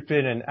that could have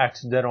been an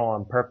accidental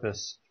on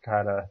purpose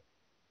kind of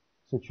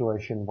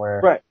situation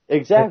where... Right,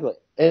 exactly.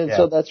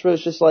 So that's where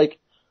it's just like,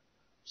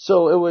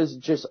 so it was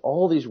just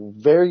all these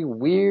very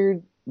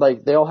weird,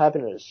 like they all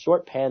happened in a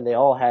short they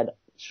all had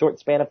short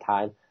span of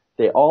time,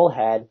 they all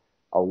had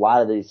a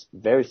lot of these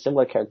very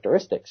similar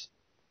characteristics.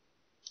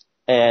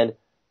 And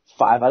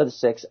 5 out of the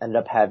 6 ended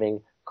up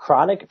having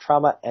chronic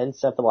trauma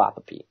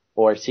encephalopathy,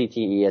 or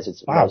CTE as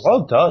it's Wow,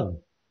 well done.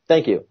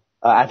 Thank you.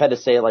 I've had to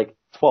say it like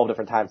 12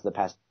 different times in the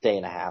past day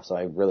and a half, so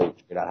I really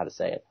figured out how to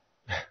say it.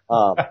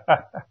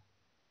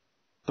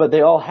 But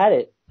they all had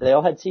it. They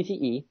all had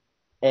CTE,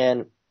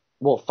 and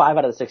 5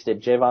 out of the 6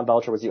 did. Javon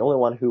Belcher was the only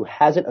one who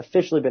hasn't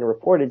officially been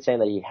reported saying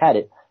that he had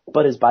it,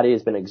 but his body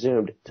has been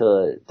exhumed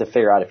to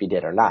figure out if he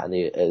did or not, and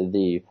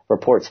the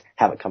reports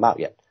haven't come out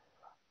yet.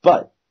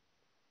 But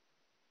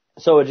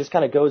so it just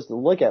kind of goes to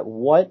look at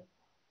what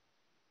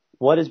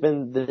has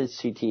been the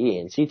CTE.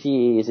 And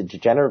CTE is a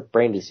degenerative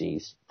brain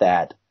disease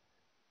that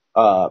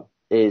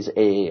is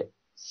a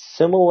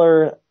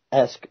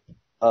similar-esque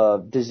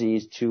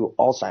disease to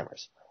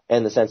Alzheimer's,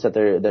 in the sense that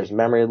there's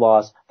memory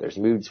loss, there's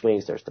mood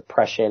swings, there's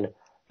depression,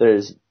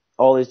 there's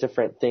all these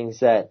different things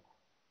that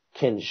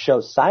can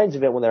show signs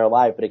of it when they're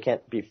alive, but it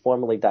can't be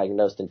formally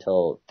diagnosed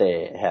until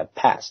they have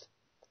passed.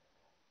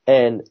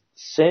 And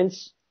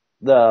since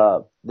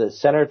the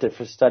Center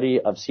for Study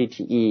of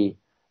CTE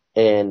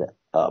in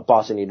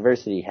Boston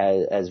University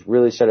has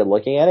really started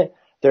looking at it,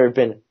 there have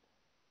been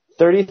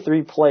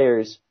 33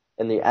 players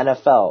in the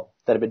NFL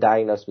that have been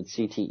diagnosed with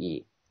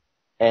CTE.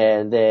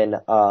 And then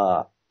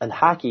in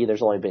hockey,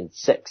 there's only been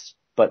 6,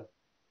 but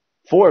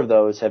 4 of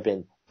those have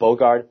been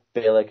Bogard,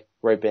 Balick,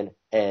 Ripon,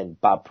 and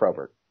Bob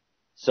Probert.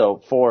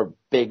 So 4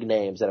 big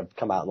names that have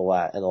come out in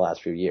the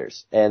last few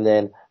years. And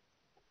then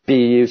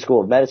BU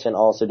School of Medicine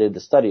also did the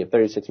study of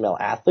 36 male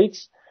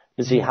athletes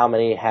to see how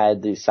many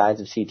had the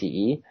signs of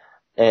CTE.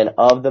 And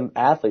of the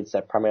athletes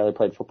that primarily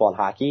played football and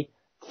hockey,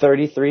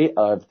 33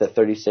 of the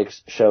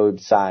 36 showed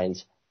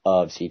signs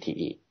of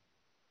CTE.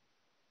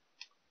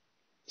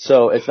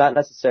 So it's not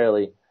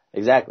necessarily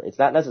the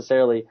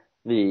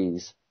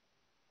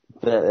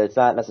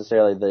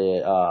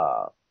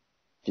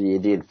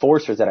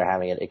enforcers that are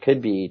having it. It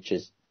could be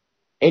just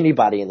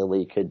anybody in the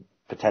league could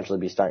potentially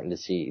be starting to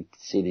see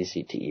these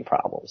CTE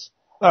problems.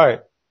 All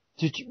right.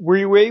 Were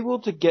you able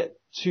to get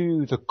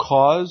to the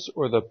cause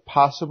or the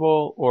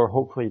possible or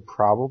hopefully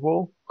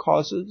probable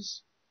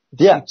causes of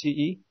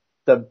CTE?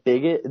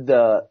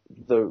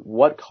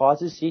 What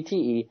causes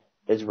CTE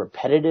is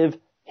repetitive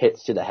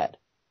hits to the head.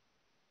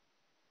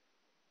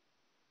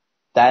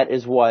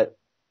 That's what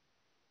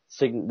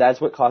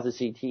causes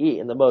CTE,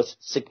 and the most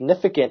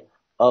significant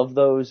of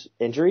those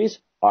injuries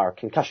are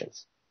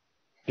concussions,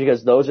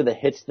 because those are the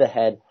hits to the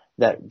head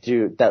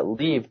that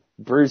leave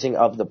bruising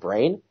of the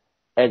brain,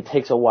 and it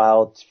takes a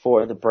while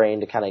for the brain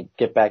to kind of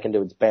get back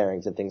into its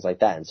bearings and things like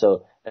that. And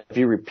so if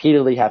you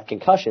repeatedly have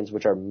concussions,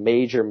 which are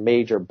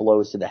major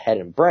blows to the head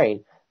and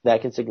brain,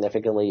 that can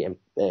significantly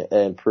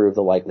improve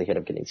the likelihood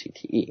of getting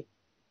CTE.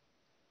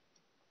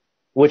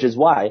 Which is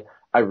why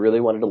I really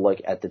wanted to look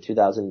at the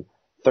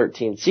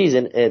 2013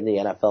 season in the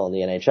NFL and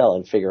the NHL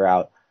and figure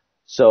out,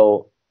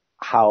 so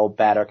how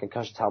bad are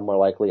concussions, how more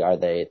likely are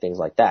they, things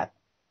like that.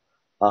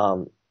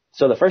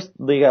 So the first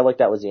league I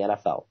looked at was the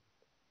NFL,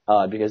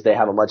 because they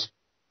have a much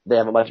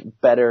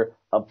better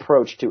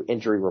approach to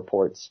injury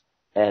reports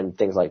and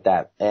things like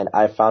that. And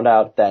I found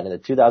out that in the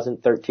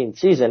 2013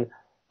 season,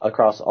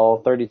 across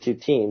all 32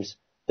 teams,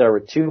 there were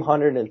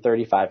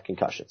 235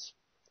 concussions.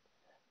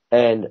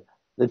 And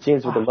the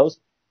teams with the most,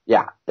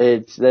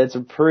 it's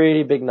a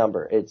pretty big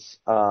number. It's,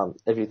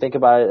 if you think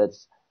about it,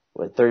 it's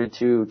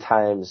 32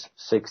 times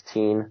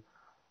 16.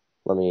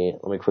 Let me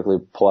quickly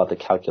pull out the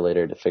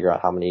calculator to figure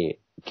out how many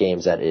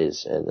games that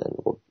is, and then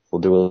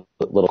we'll do a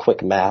little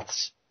quick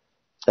maths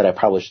that I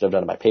probably should have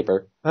done in my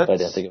paper, but I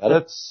didn't think about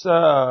it.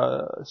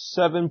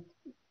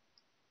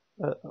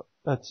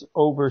 That's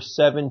over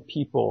 7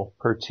 people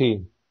per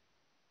team.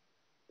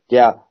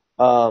 Yeah,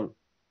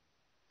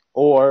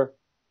 or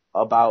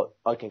about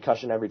a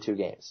concussion every 2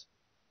 games.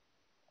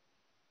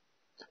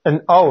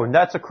 And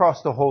that's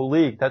across the whole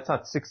league. That's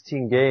not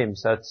 16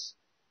 games. That's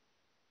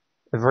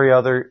every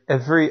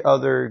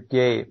other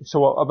game.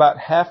 So about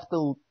half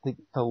the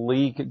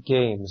league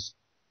games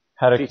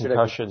had a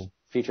concussion.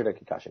 Featured a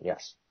concussion,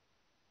 yes.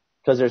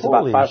 Because there's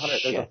Holy about 500.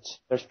 Shit.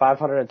 There's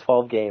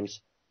 512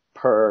 games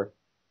per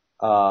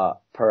per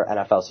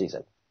NFL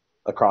season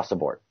across the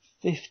board.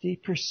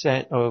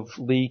 50% of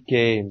league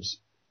games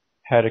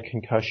had a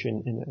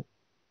concussion in it.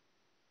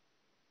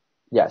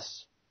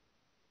 Yes.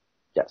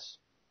 Wow.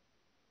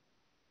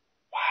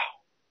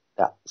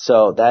 Yeah.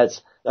 So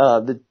that's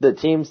the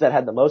teams that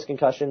had the most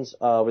concussions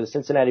were the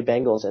Cincinnati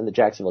Bengals and the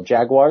Jacksonville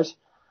Jaguars,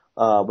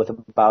 with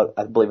about,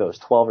 I believe it was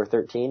 12 or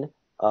 13.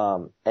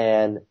 And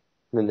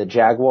then the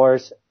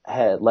Jaguars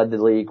had led the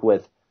league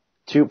with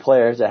 2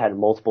 players that had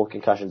multiple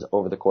concussions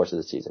over the course of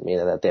the season,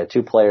 meaning that they had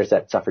 2 players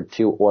that suffered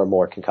 2 or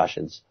more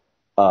concussions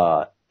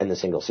in the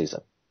single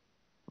season.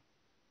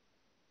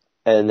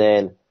 And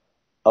then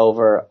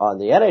over on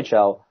the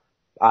NHL,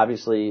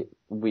 obviously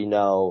we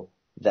know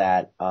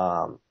that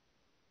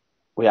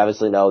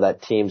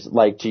teams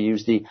like to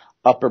use the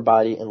upper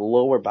body and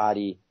lower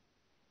body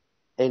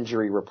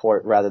injury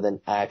report rather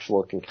than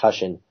actual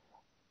concussion.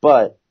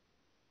 But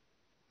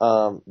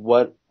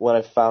what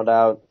I found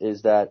out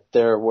is that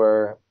there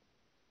were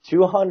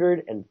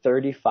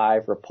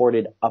 235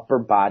 reported upper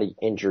body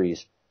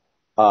injuries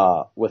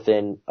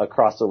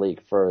across the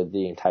league for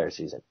the entire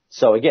season.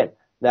 So again,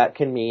 it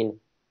could mean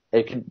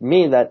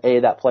that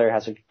A, that player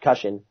has a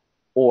concussion,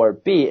 or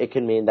B, it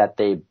can mean that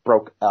they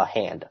broke a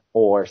hand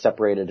or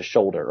separated a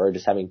shoulder or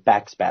just having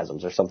back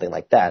spasms or something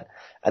like that,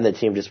 and the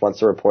team just wants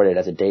to report it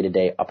as a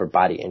day-to-day upper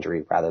body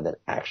injury rather than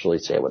actually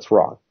say what's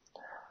wrong.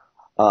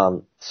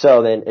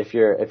 So then if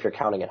you're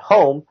counting at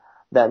home,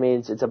 that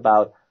means it's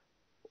about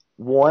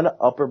 1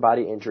 upper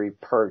body injury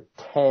per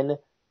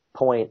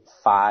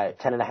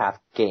 10.5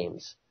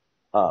 games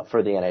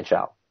for the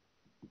NHL.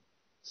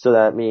 So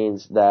that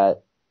means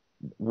that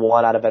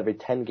 1 out of every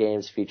 10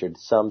 games featured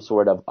some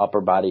sort of upper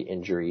body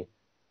injury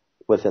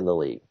within the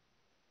league.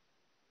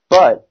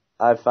 But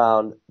I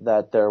found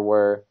that there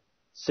were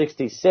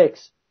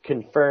 66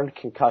 confirmed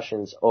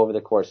concussions over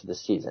the course of the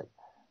season,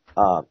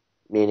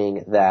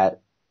 meaning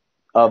that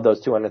of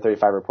those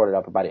 235 reported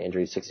upper body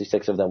injuries,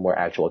 66 of them were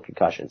actual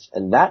concussions.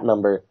 And that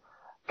number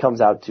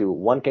comes out to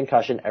 1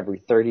 concussion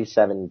every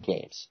 37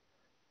 games.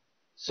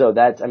 So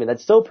that's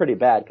still pretty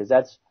bad because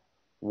that's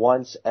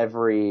once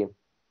every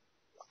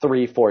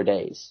 3-4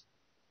 days.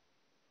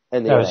 I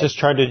was just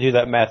trying to do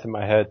that math in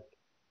my head.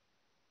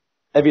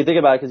 If you think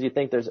about it, because you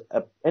think there's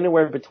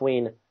anywhere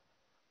between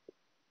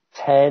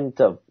 4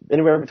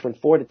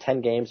 to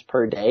 10 games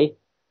per day.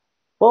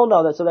 Well,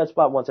 no, that's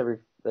about once every,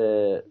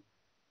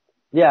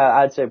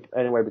 I'd say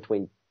anywhere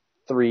between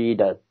 3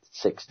 to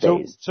 6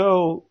 days.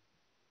 So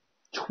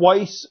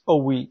twice a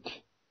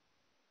week,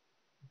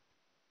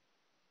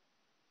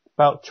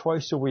 about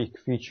twice a week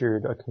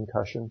featured a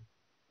concussion.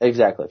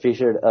 Exactly.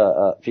 Featured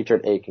a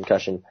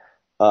concussion,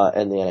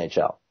 in the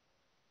NHL.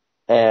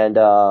 And,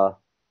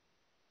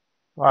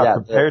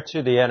 compared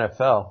to the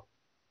NFL.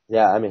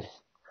 Yeah,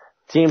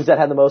 teams that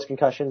had the most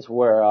concussions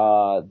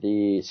were,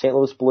 the St.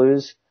 Louis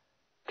Blues,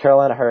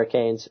 Carolina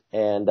Hurricanes,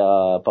 and,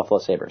 Buffalo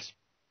Sabres.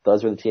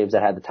 Those were the teams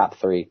that had the top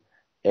 3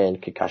 in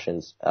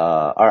concussions,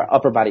 or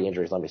upper body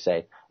injuries, let me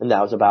say. And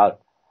that was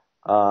about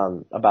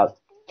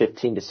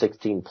 15 to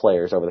 16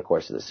 players over the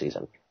course of the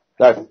season.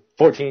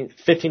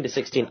 15 to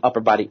 16 upper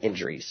body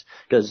injuries.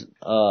 Because,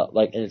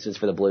 like, in instance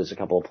for the Blues, a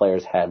couple of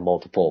players had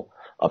multiple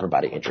upper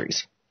body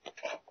injuries.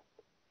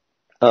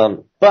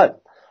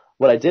 But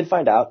what I did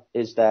find out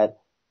is that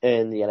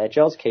in the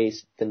NHL's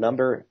case, the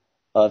number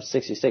of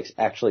 66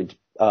 actually,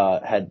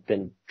 had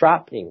been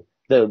dropping.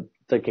 The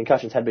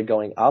concussions had been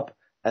going up,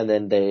 and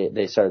then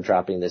they started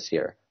dropping this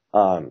year.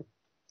 In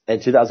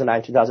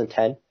 2009,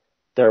 2010,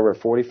 there were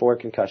 44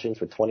 concussions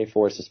with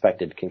 24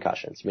 suspected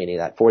concussions, meaning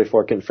that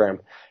 44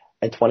 confirmed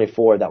and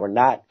 24 that were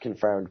not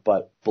confirmed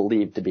but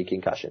believed to be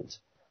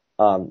concussions.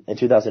 In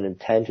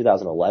 2010,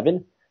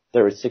 2011,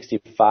 there were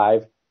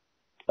 65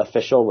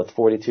 official with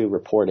 42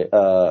 reported,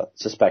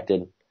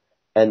 suspected.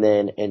 And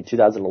then in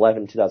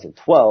 2011,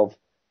 2012,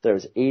 there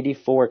was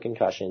 84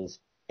 concussions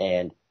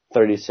and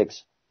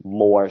 36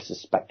 more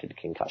suspected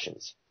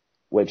concussions,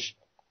 which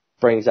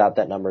brings out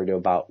that number to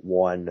about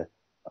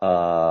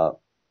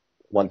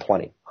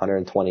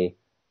 120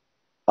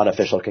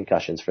 unofficial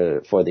concussions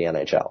for the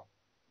NHL.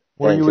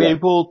 Were you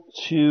able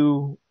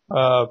to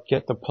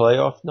get the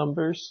playoff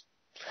numbers?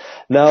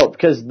 No,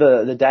 because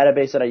the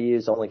database that I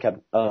used only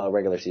kept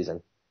regular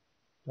season.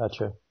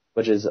 Gotcha.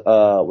 Which is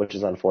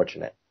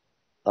unfortunate.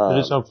 It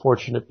is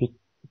unfortunate,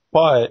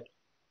 but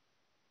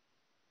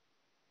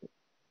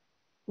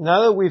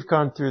now that we've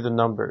gone through the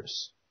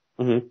numbers,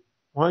 mm-hmm.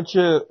 why don't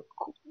you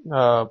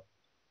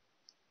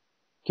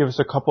give us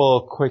a couple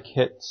of quick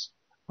hits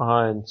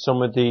on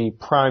some of the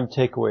prime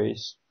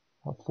takeaways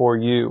for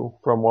you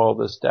from all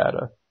this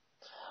data?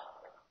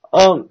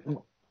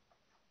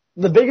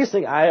 The biggest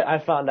thing I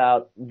found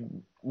out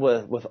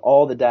with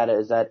all the data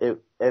is that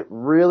it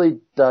really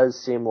does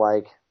seem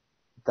like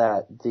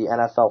that the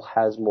NFL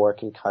has more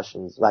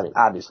concussions.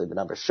 Obviously the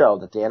numbers show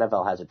that the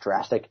NFL has a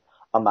drastic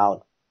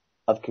amount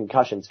of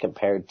concussions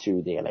compared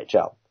to the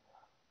NHL.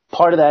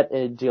 Part of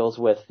that deals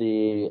with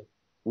the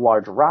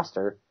large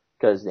roster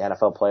because the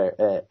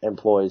NFL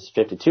employs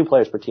 52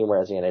 players per team,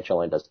 whereas the NHL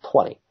only does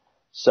 20.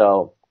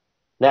 So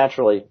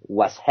naturally,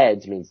 less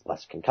heads means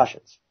less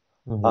concussions.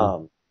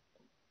 Mm-hmm.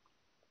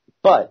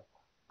 But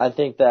I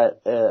think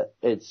that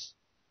it's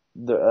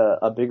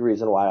a big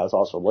reason why I was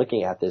also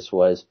looking at this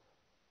was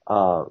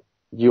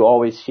you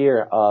always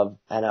hear of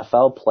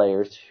NFL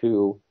players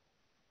who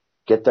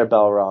get their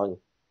bell rung,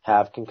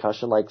 have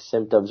concussion-like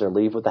symptoms, or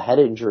leave with a head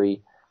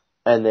injury,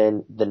 and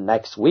then the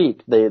next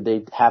week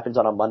they happens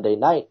on a Monday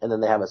night, and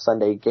then they have a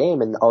Sunday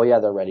game, and oh yeah,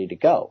 they're ready to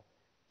go.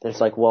 And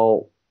it's like,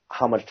 well,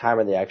 how much time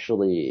are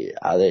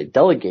they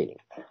delegating?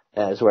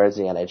 Whereas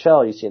in the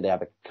NHL, you see they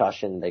have a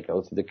concussion, they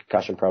go through the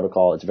concussion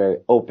protocol, it's very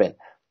open.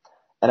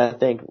 And I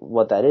think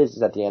what that is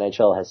that the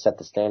NHL has set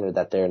the standard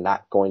that they're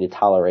not going to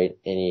tolerate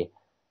any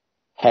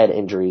head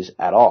injuries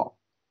at all.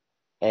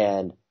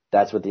 And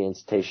that's what the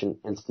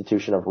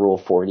institution of Rule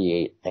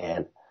 48.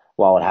 And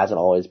while it hasn't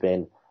always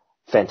been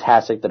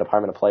fantastic, the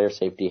Department of Player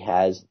Safety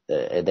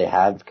they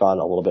have gone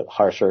a little bit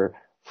harsher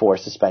for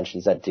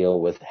suspensions that deal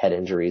with head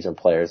injuries and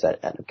players that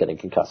end up getting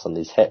concussed on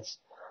these hits.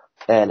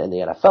 And in the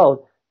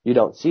NFL, you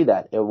don't see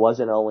that. It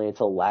wasn't only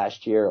until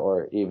last year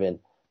or even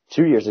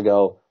 2 years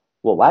ago.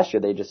 Well, last year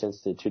they just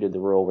instituted the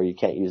rule where you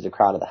can't use the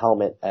crown of the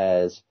helmet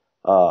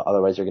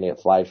otherwise you're going to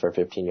get flagged for a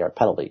 15-yard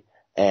penalty.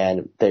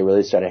 And they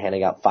really started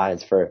handing out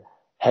fines for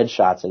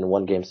headshots and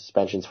 1-game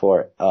suspensions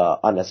for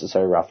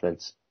unnecessary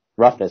roughness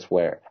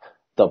where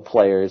the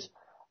player's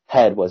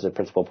head was a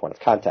principal point of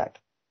contact.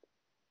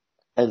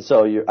 And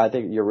so I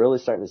think you're really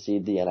starting to see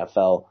the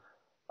NFL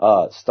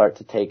start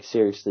to take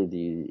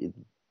seriously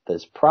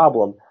this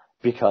problem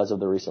because of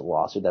the recent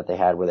lawsuit that they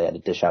had where they had to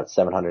dish out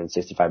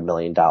 $765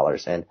 million.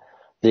 And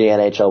the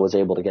NHL was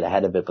able to get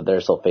ahead of it, but they're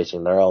still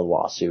facing their own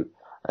lawsuit,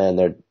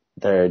 and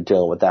they're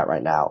dealing with that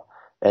right now.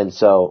 And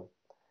so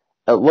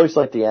it looks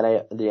like the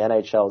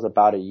NHL is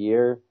about a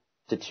year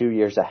to 2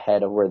 years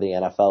ahead of where the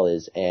NFL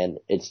is, and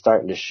it's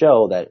starting to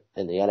show that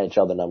in the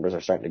NHL the numbers are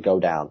starting to go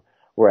down,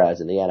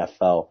 whereas in the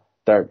NFL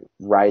they're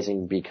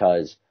rising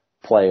because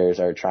players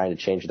are trying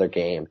to change their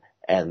game,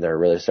 and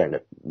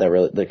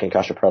the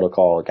concussion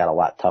protocol got a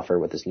lot tougher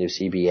with this new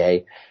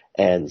CBA,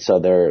 and so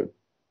they're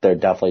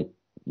definitely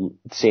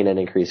seeing an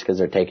increase because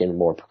they're taking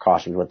more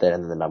precautions with it,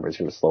 and the numbers are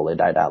going to slowly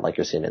die down like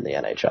you're seeing in the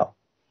NHL.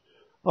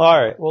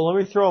 All right. Well,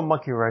 let me throw a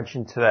monkey wrench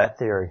into that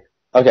theory.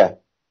 Okay.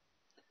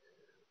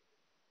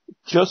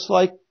 Just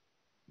like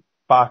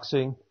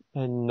boxing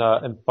and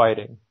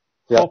fighting,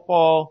 yeah.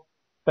 Football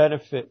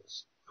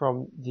benefits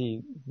from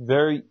the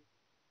very,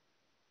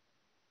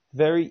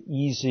 very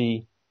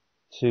easy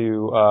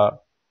to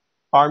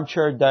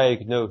armchair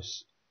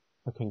diagnose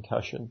a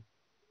concussion.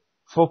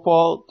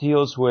 Football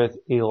deals with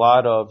a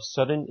lot of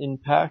sudden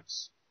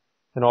impacts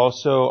and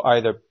also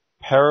either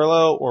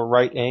parallel or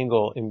right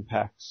angle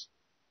impacts.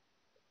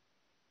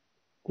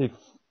 The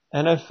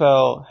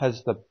NFL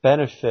has the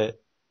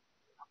benefit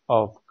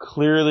of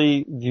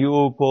clearly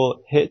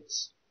viewable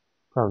hits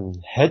from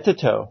head to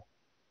toe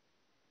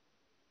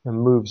and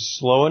moves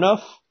slow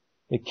enough,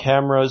 the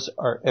cameras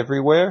are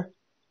everywhere,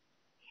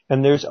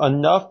 and there's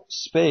enough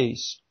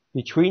space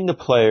between the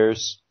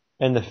players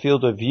and the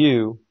field of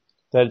view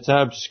that it's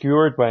not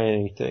obscured by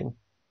anything.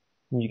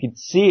 And you can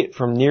see it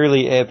from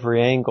nearly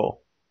every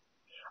angle.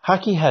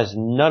 Hockey has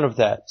none of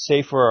that,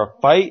 save for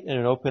a fight and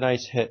an open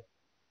ice hit.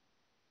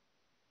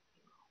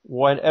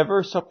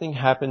 Whenever something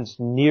happens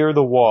near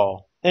the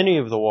wall, any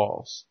of the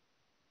walls,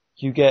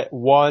 you get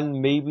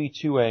 1, maybe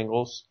 2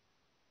 angles.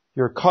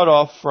 You're cut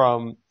off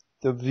from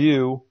the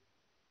view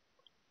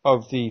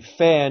of the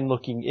fan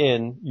looking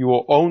in. You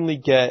will only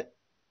get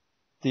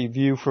the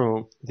view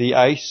from the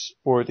ice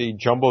or the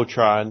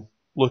jumbotron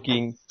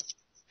looking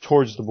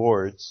towards the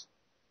boards.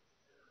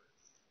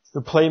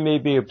 The play may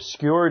be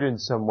obscured in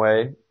some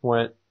way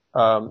when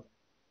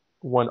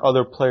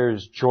other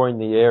players join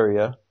the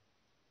area.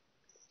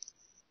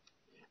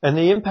 And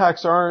the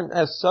impacts aren't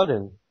as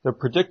sudden. They're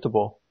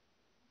predictable.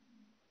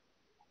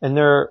 And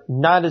they're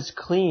not as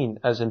clean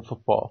as in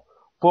football.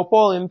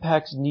 Football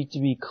impacts need to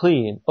be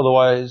clean.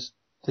 Otherwise,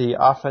 the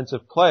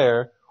offensive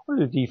player or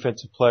the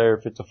defensive player,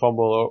 if it's a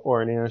fumble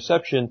or an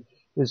interception,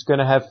 is going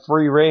to have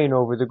free reign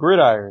over the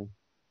gridiron.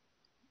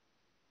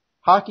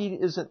 Hockey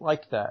isn't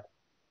like that.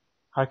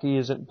 Hockey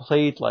isn't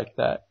played like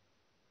that.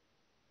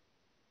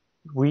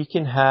 We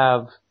can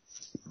have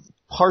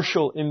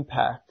partial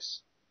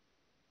impacts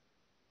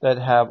that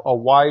have a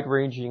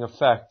wide-ranging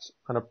effect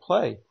on a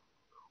play.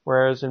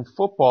 Whereas in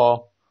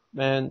football,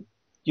 man,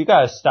 you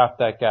gotta stop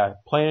that guy.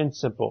 Plain and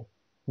simple.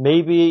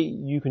 Maybe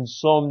you can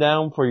slow him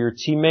down for your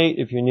teammate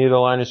if you're near the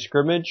line of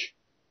scrimmage.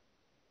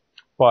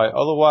 But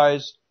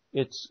otherwise,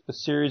 it's a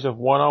series of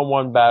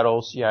one-on-one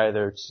battles. You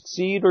either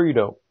succeed or you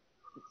don't.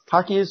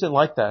 Hockey isn't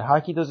like that.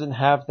 Hockey doesn't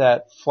have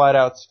that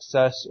flat-out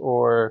success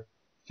or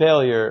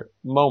failure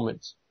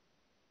moment.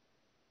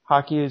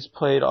 Hockey is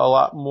played a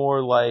lot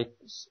more like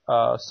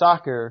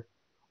soccer,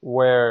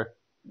 where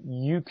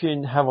you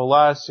can have a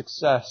lot of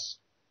success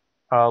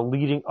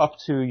leading up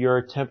to your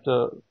attempt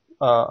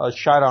a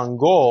shot on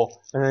goal,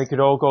 and then it could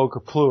all go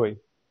kaplooey.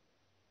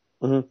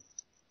 Mm-hmm.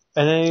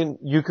 And then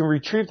you can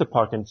retrieve the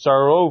puck and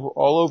start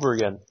all over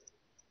again.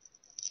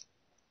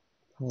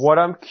 What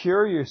I'm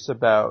curious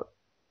about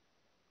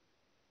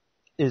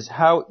is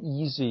how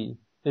easy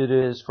it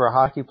is for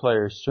hockey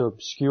players to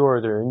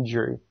obscure their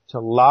injury, to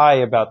lie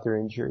about their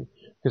injury.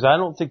 Because I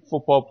don't think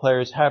football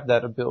players have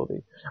that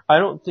ability. I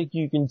don't think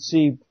you can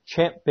see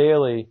Champ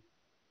Bailey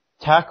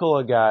tackle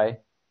a guy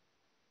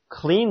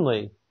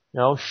cleanly,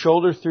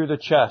 shoulder through the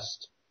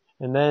chest,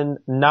 and then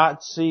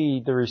not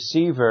see the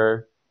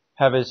receiver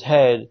have his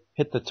head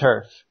hit the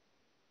turf.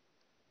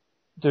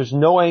 There's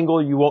no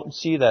angle you won't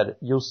see that.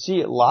 You'll see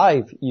it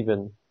live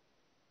even.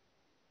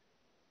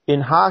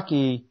 In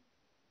hockey,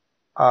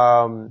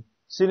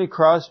 Sidney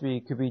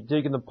Crosby could be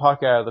digging the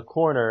puck out of the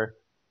corner,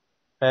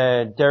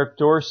 and Derek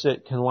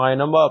Dorsett can line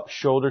him up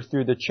shoulder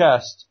through the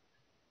chest,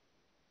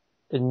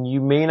 and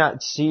you may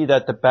not see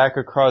that the back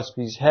of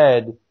Crosby's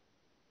head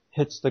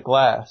hits the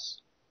glass.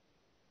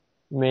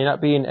 It may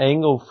not be an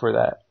angle for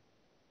that.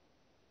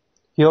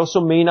 He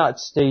also may not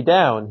stay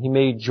down. He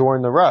may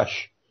join the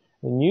rush.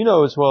 And you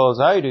know as well as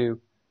I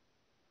do,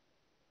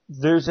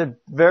 there's a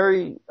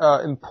very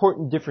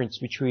important difference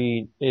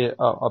between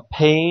a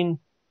pain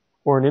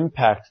or an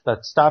impact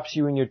that stops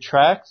you in your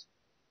tracks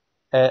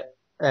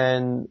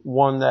and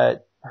one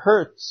that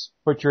hurts,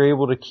 but you're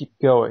able to keep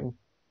going.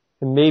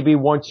 And maybe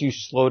once you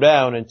slow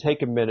down and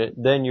take a minute,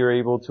 then you're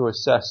able to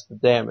assess the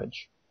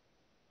damage.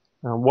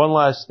 One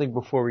last thing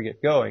before we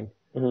get going.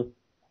 Mm-hmm.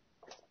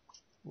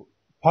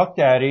 Puck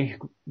Daddy,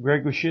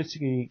 Greg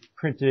Wyshynski,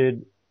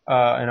 printed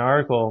an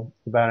article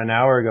about an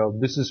hour ago.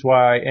 This is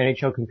why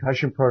NHL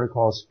concussion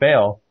protocols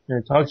fail.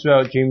 And it talks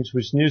about James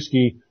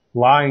Wisniewski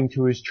lying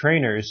to his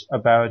trainers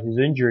about his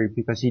injury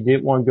because he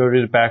didn't want to go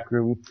to the back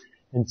room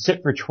and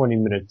sit for 20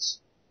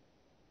 minutes.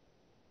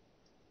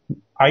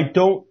 I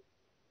don't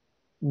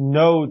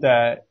know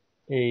that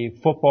a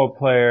football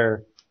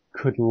player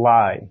could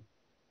lie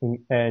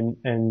and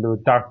the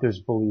doctors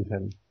believe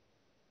him.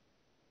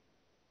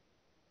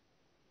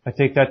 I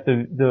think that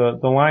the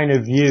line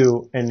of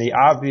view and the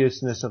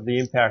obviousness of the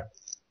impact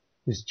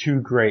is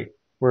too great.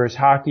 Whereas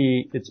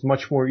hockey, it's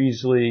much more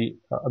easily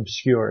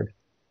obscured.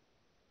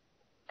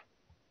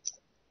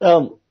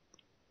 I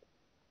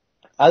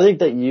think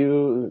that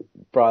you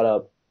brought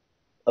up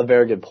a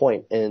very good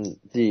point in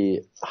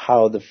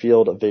how the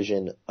field of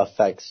vision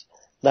affects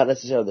not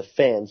necessarily the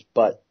fans,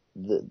 but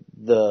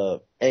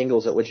the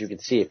angles at which you can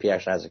see if he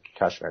actually has a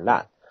concussion or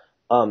not.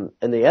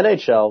 In the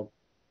NHL,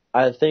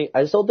 I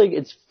still think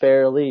it's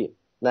fairly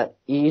not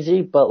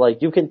easy, but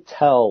like you can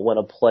tell when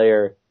a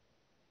player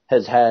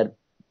gets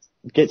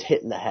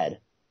hit in the head.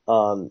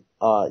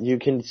 You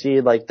can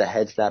see like the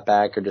head snap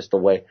back or just the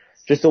way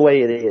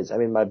it is. I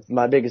mean,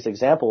 my biggest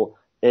example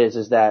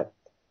is that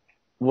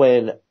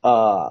when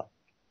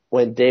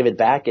David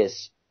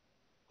Backes,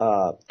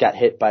 got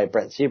hit by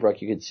Brent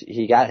Seabrook, you could see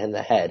he got hit in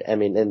the head. I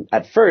mean, and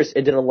at first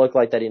it didn't look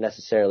like that he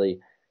necessarily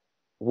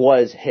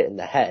was hit in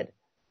the head.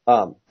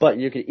 But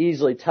you could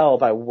easily tell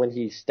by when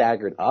he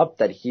staggered up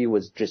that he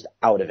was just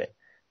out of it.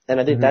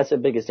 And I think that's the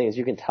biggest thing is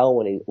you can tell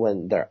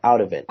when they're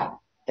out of it.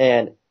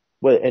 And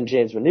in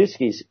James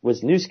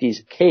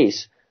Wisniewski's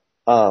case,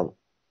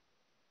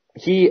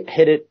 he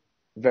hit it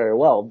very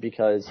well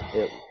because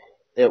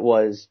it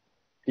was,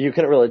 you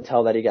couldn't really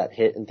tell that he got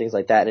hit and things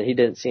like that. And he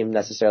didn't seem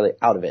necessarily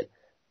out of it,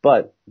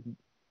 but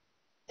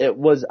it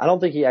was, I don't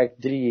think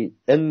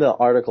in the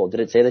article, did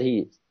it say that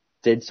he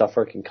did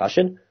suffer a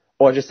concussion?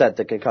 Or just that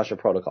the concussion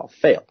protocol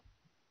failed?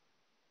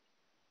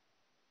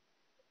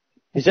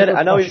 He said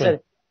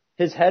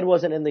his head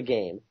wasn't in the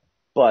game,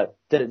 but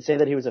did it say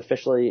that he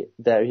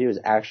was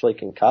actually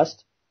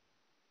concussed?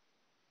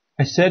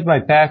 I said my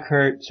back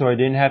hurt, so I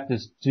didn't have to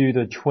do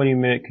the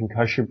 20-minute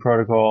concussion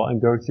protocol and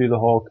go through the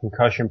whole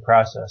concussion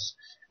process.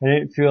 I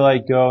didn't feel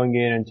like going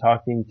in and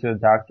talking to the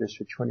doctors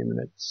for 20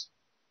 minutes.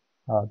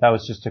 That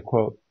was just a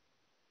quote.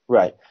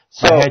 Right.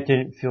 So my head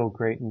didn't feel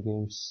great in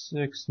game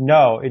 6.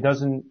 No, it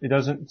does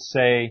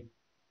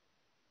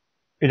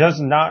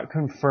not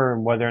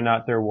confirm whether or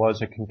not there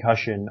was a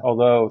concussion,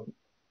 although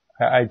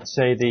I'd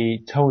say the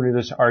tone of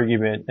this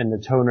argument and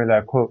the tone of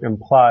that quote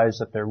implies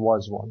that there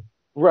was one.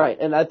 Right.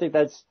 And I think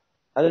that's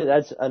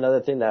another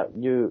thing that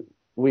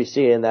we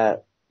see in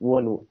that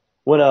when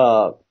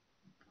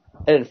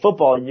in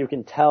football you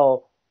can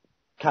tell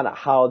kind of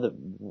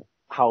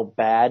how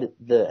bad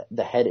the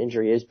head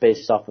injury is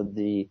based off of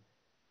the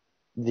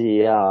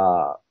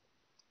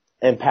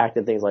impact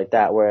and things like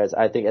that. Whereas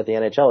I think at the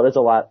NHL, there's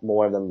a lot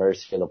more of the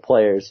mercy of the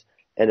players,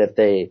 and if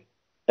they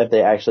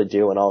actually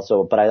do,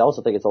 but I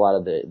also think it's a lot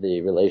of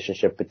the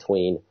relationship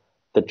between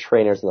the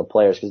trainers and the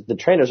players, because the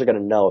trainers are going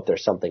to know if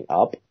there's something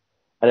up,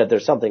 and if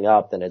there's something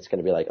up, then it's going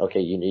to be like,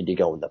 okay, you need to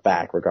go in the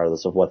back,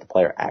 regardless of what the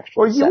player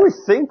actually says. Well, you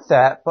would think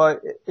that,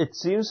 but it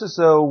seems as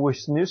though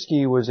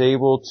Wisniewski was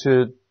able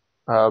to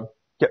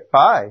get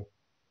by,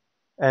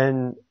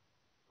 and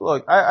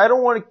look, I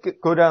don't want to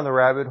go down the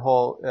rabbit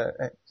hole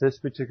at this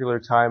particular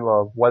time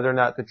of whether or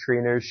not the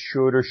trainers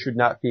should or should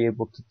not be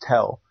able to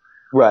tell.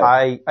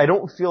 Right. I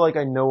don't feel like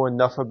I know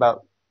enough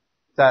about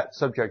that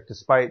subject,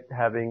 despite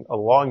having a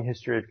long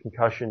history of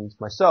concussions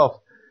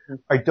myself.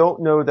 I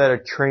don't know if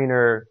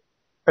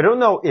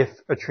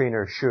a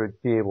trainer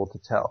should be able to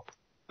tell.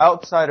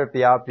 outside of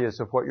the obvious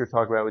of what you're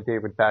talking about with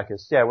David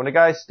Backus, yeah, when a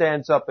guy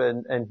stands up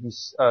and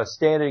he's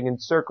standing in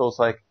circles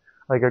like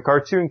a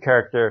cartoon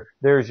character,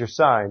 there's your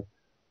sign.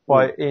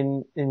 But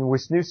in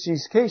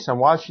Wisniewski's case, I'm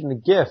watching the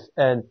GIF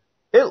and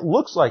it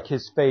looks like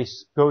his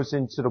face goes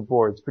into the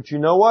boards. But you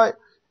know what?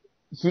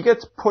 He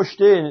gets pushed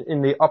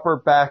in the upper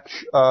back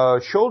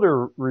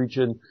shoulder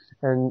region,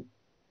 and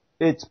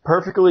it's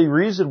perfectly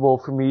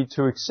reasonable for me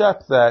to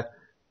accept that,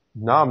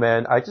 nah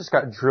man, I just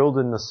got drilled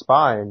in the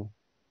spine.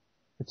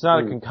 It's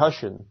not a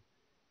concussion.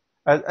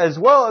 As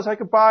well as I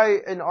could buy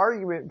an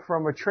argument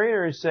from a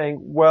trainer saying,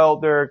 well,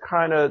 there are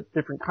kind of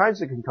different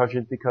kinds of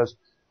concussions because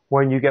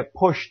when you get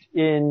pushed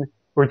in,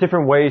 or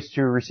different ways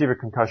to receive a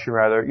concussion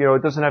rather, you know,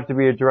 it doesn't have to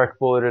be a direct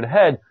bullet in the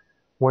head.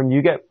 When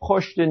you get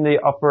pushed in the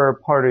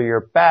upper part of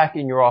your back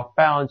and you're off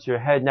balance, your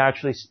head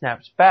naturally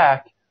snaps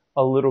back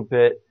a little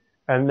bit,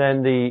 and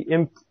then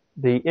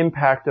the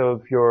impact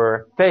of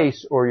your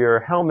face or your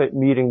helmet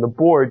meeting the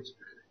boards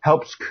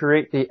helps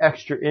create the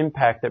extra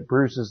impact that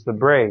bruises the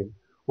brain.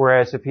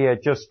 Whereas if he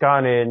had just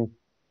gone in,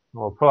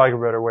 well, for lack of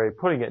a better way of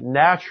putting it,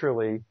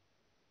 naturally,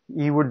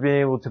 he would have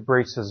been able to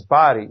brace his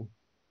body.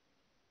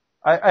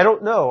 I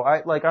don't know.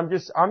 I'm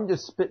just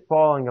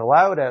spitballing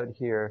aloud out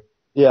here.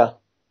 Yeah.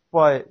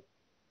 But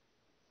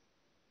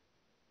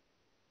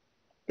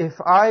if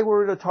I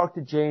were to talk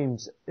to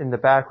James in the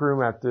back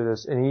room after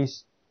this and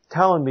he's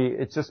telling me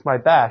it's just my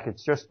back,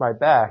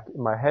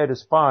 and my head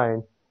is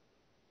fine,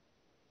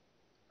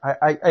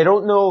 I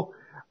don't know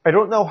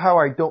how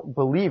I don't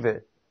believe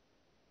it.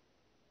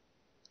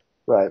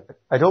 Right.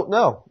 I don't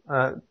know.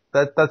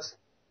 That's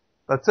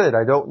it.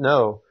 I don't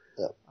know.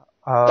 Yeah.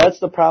 That's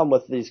the problem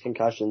with these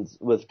concussions,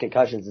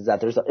 is that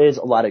there is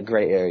a lot of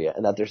gray area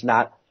and that there's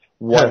not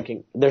one,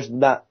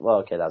 well,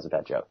 okay, that was a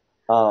bad joke.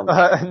 No,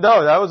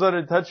 that was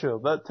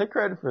unintentional. Take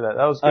credit for that.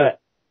 That was good.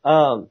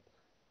 Okay.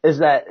 Is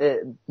that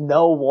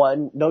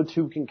no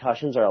two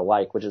concussions are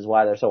alike, which is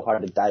why they're so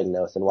hard to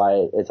diagnose and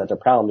why it's such a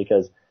problem,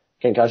 because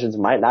concussions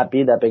might not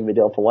be that big of a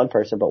deal for one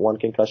person, but one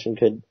concussion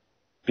could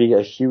be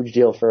a huge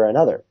deal for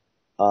another.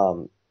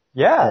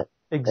 Yeah,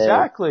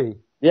 exactly.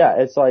 Yeah,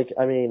 it's like,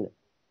 I mean,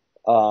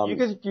 you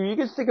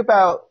can think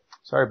about,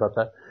 sorry about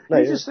that.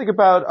 You just think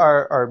about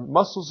our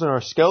muscles and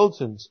our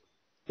skeletons.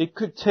 It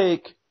could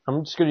take,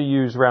 I'm just going to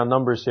use round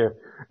numbers here.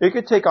 It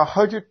could take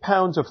 100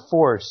 pounds of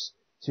force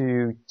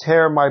to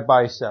tear my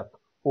bicep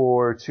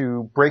or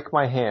to break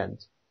my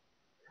hand.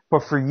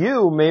 But for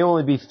you, it may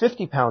only be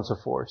 50 pounds of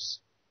force.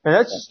 And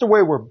that's just the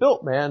way we're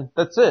built, man.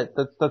 That's it.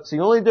 That's the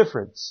only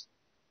difference.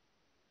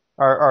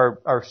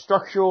 Our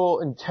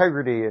structural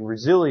integrity and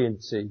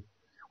resiliency.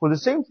 Well, the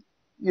same,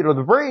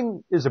 the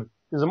brain is a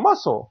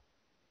muscle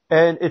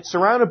and it's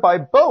surrounded by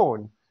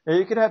bone. And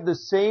you could have the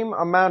same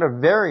amount of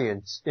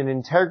variance in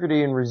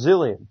integrity and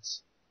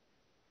resilience.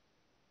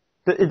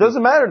 It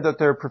doesn't matter that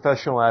they're a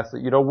professional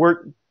athlete.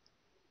 We're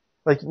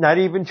like not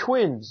even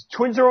twins.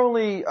 Twins are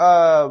only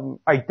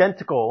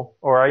identical,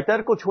 or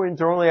identical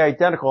twins are only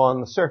identical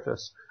on the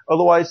surface.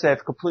 Otherwise, they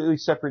have completely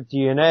separate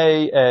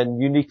DNA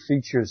and unique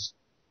features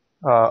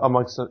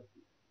amongst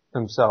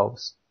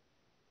themselves.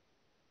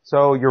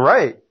 So you're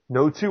right.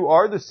 No two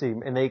are the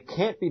same, and they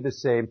can't be the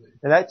same,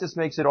 and that just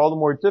makes it all the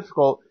more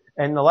difficult.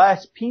 And the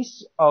last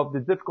piece of the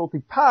difficulty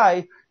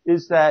pie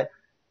is that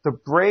the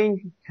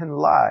brain can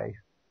lie.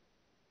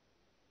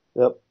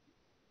 Yep.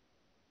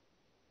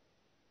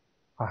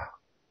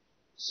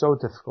 So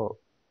difficult.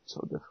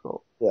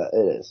 Yeah,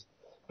 it is.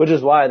 Which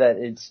is why that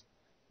it's,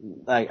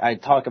 like, I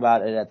talk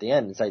about it at the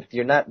end. It's like,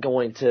 you're not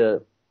going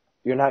to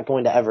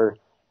ever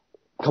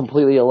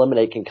completely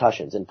eliminate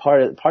concussions. And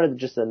part of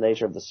just the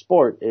nature of the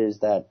sport is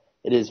that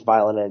it is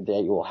violent and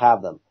that you will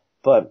have them.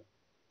 But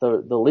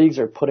the leagues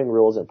are putting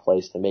rules in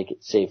place to make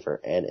it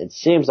safer. And it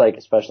seems like,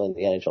 especially in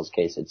the NHL's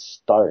case, it's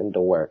starting to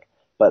work.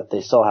 But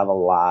they still have a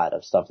lot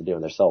of stuff to do,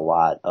 and there's still a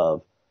lot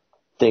of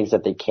things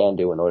that they can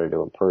do in order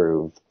to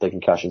improve the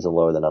concussions and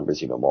lower the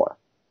numbers even more.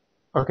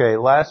 Okay,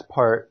 last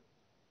part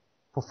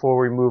before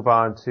we move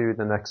on to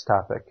the next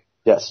topic.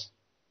 Yes.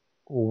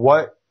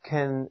 What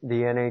can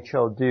the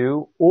NHL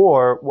do,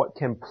 or what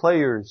can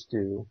players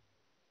do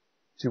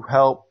to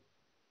help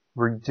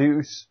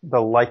reduce the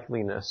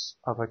likeliness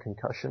of a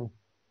concussion?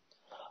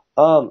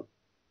 There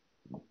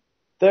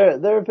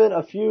have been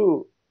a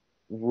few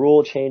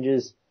rule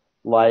changes,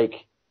 like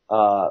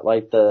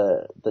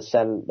the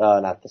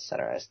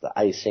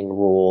icing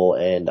rule,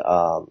 and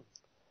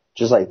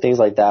just like things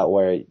like that,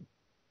 where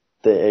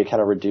it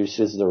kind of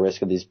reduces the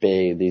risk of these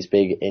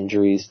big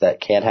injuries that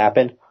can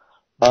happen.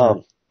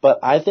 Mm-hmm. But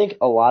I think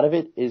a lot of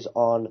it is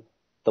on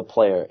the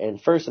player,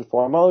 and first and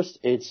foremost,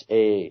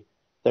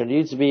 there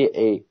needs to be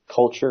a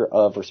culture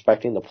of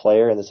respecting the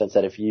player, in the sense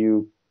that if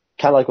you,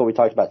 kind of like what we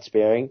talked about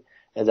sparing,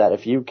 is that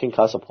if you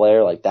concuss a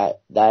player like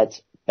that,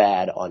 that's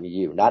bad on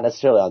you, not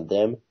necessarily on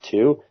them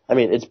too. I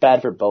mean, it's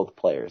bad for both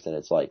players, and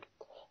it's like,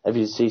 if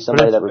you see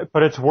somebody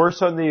but it's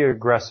worse on the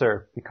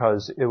aggressor,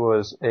 because it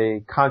was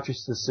a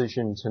conscious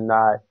decision to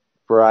not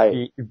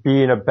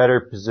be in a better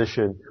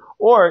position.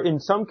 Or in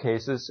some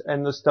cases,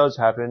 and this does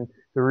happen,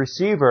 the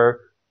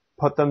receiver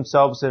put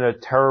themselves in a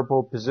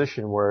terrible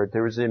position where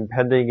there was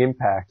impending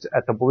impact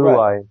at the blue Right.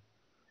 line.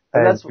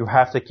 And And you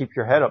have to keep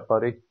your head up,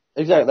 buddy.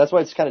 Exactly. That's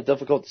why it's kind of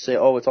difficult to say,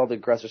 oh, it's all the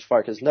aggressor's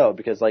fault.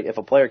 Because like, if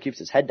a player keeps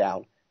his head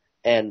down,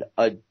 and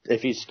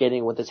if he's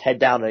skating with his head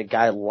down and a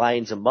guy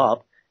lines him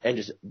up and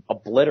just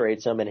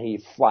obliterates him and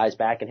he flies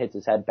back and hits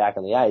his head back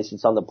on the ice,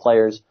 it's on the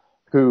players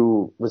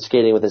who was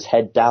skating with his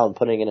head down,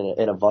 putting it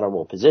in a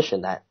vulnerable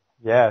position that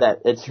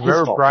it's Do you remember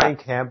his fault. Brian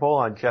Campbell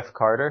on Jeff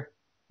Carter?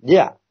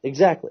 Yeah,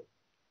 exactly.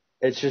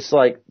 It's just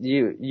like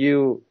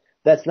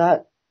that's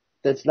not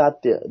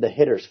the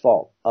hitter's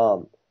fault.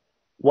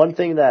 One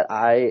thing that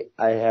I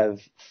have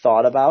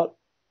thought about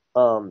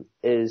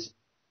is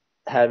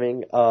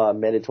having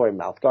mandatory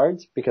mouth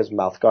guards, because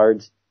mouth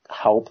guards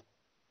help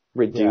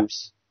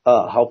reduce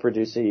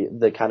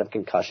the kind of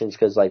concussions,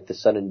 because like the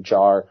sudden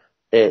jar,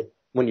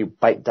 when you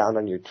bite down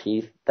on your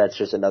teeth, that's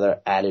just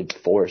another added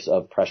force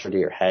of pressure to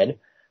your head.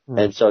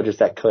 And so just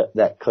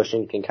that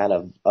cushion can kind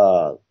of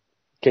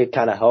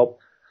help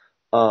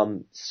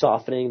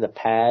softening the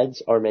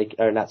pads,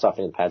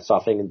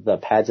 softening the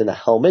pads in the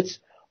helmets,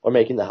 or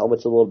making the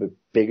helmets a little bit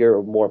bigger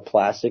or more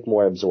plastic,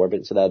 more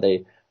absorbent, so that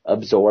they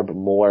absorb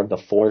more of the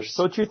force.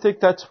 Don't you think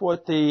that's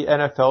what the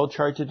NFL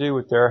tried to do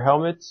with their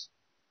helmets?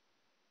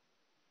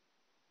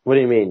 What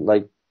do you mean?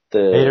 Like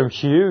made them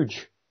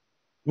huge.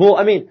 Well,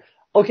 I mean,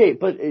 okay,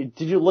 but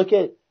did you look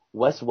at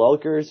Wes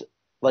Welker's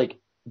like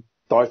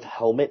Darth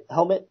helmet?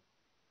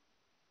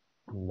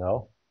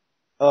 No.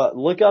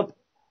 Look up.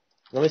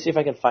 Let me see if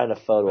I can find a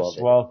photo of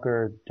it. Wes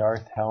Welker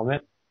Darth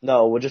helmet.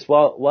 No, Wes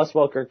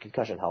Welker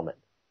concussion helmet.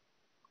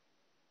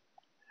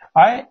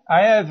 I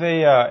have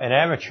an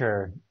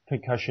amateur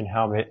concussion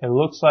helmet. It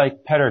looks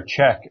like Petr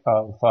Cech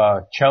of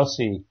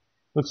Chelsea.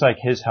 Looks like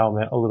his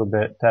helmet a little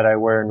bit that I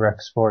wear in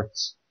rec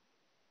sports.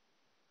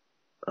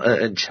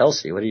 In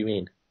Chelsea? What do you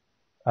mean?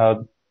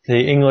 The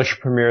English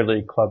Premier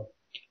League club.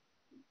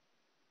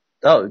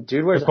 Oh,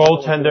 dude, where's the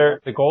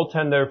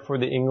goaltender for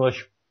the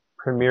English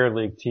Premier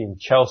League team,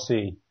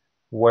 Chelsea,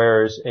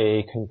 wears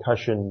a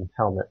concussion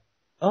helmet.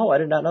 Oh, I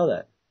did not know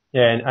that.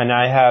 Yeah, and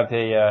I have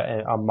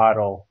a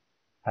model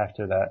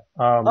after that.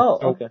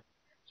 Okay.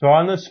 So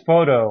on this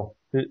photo,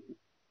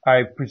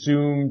 I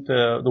presume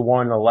the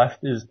one on the left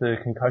is the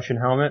concussion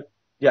helmet?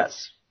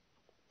 Yes.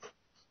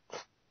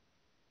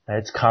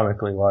 It's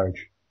comically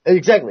large.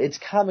 Exactly. It's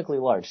comically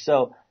large.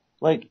 So,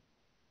 like,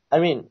 I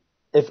mean,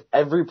 if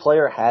every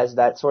player has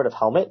that sort of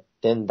helmet,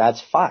 then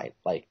that's fine.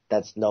 Like,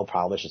 that's no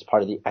problem. It's just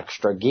part of the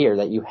extra gear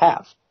that you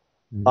have.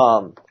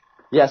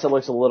 Yes, it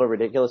looks a little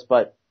ridiculous,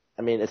 but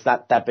I mean, it's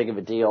not that big of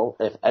a deal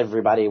if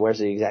everybody wears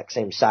the exact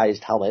same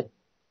sized helmet.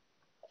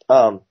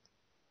 And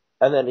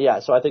then,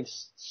 so I think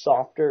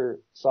softer,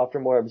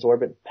 more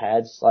absorbent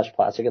pads /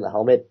 plastic in the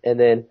helmet. And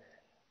then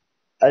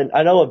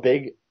I know a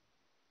big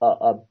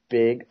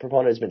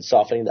proponent has been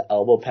softening the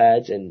elbow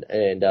pads and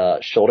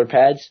shoulder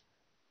pads.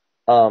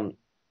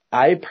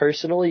 I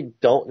personally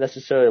don't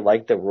necessarily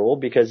like the rule,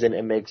 because then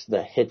it makes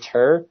the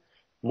hitter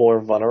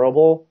more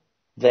vulnerable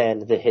than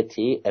the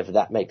hittee, if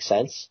that makes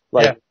sense.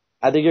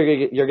 I think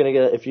you're gonna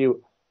get, if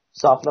you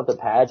soften up the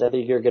pads, I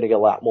think you're gonna get a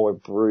lot more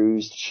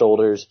bruised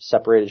shoulders,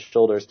 separated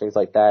shoulders, things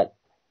like that.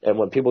 And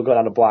when people go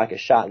down to block a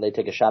shot and they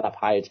take a shot up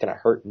high, it's gonna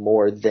hurt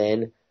more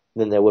than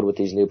they would with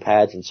these new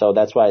pads. And so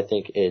that's why I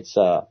think it's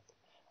I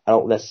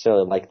don't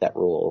necessarily like that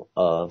rule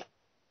of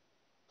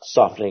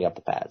softening up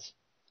the pads.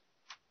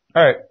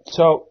 All right.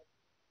 So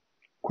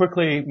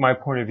quickly, my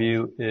point of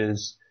view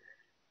is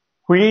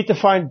we need to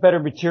find better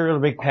material to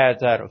make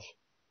pads out of.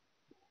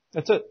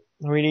 That's it.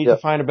 We need to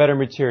find a better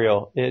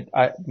material.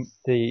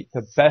 The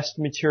best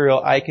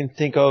material I can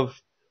think of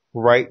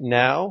right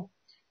now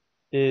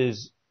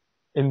is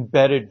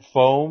embedded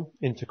foam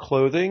into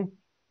clothing.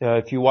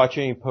 If you watch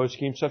any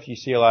post-game stuff, you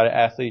see a lot of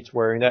athletes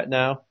wearing that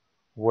now,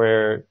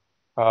 where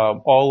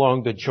all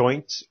along the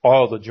joints,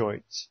 all the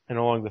joints, and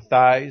along the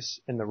thighs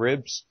and the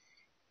ribs,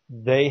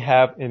 they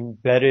have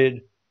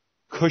embedded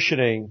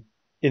cushioning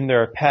in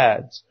their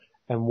pads.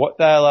 And what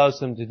that allows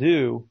them to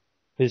do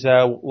is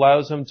that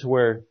allows them to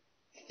wear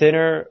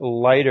thinner,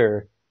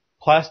 lighter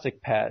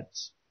plastic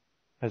pads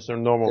as their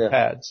normal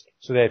pads.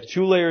 So they have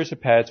 2 layers of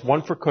pads,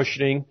 one for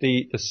cushioning,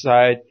 the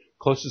side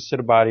closest to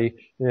the body,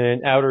 and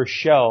an outer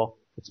shell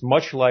that's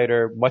much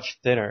lighter, much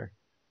thinner.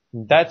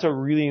 And that's a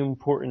really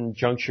important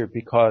juncture,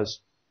 because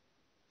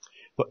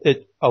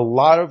a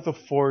lot of the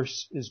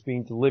force is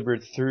being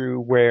delivered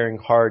through wearing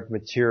hard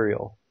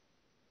material.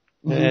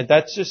 Mm-hmm. And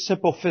that's just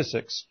simple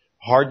physics.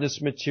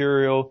 Hardness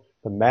material,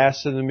 the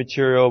mass of the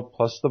material,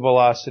 plus the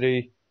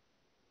velocity.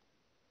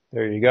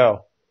 There you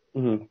go.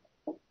 Mm-hmm.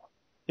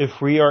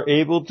 If we are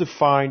able to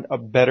find a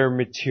better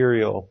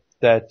material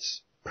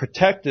that's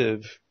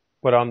protective,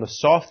 but on the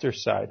softer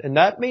side, and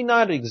that may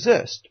not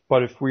exist,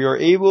 but if we are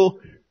able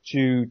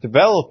to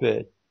develop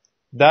it,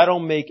 that'll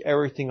make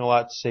everything a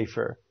lot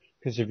safer.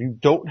 Because if you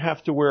don't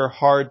have to wear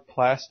hard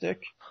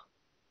plastic,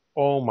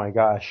 oh my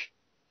gosh.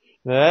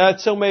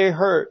 That still may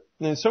hurt.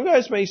 And some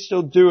guys may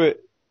still do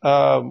it,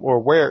 or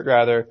wear it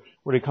rather,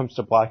 when it comes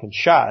to blocking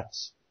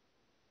shots.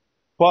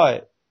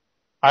 But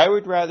I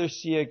would rather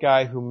see a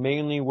guy who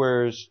mainly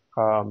wears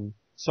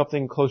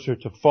something closer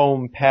to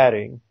foam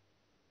padding,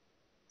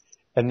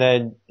 and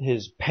then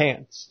his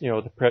pants,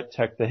 to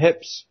protect the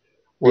hips,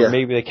 or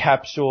maybe the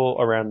capsule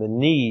around the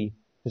knee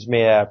is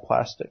made out of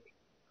plastic.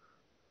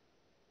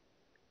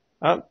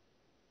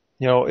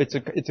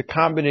 It's a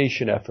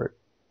combination effort.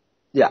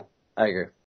 Yeah, I agree.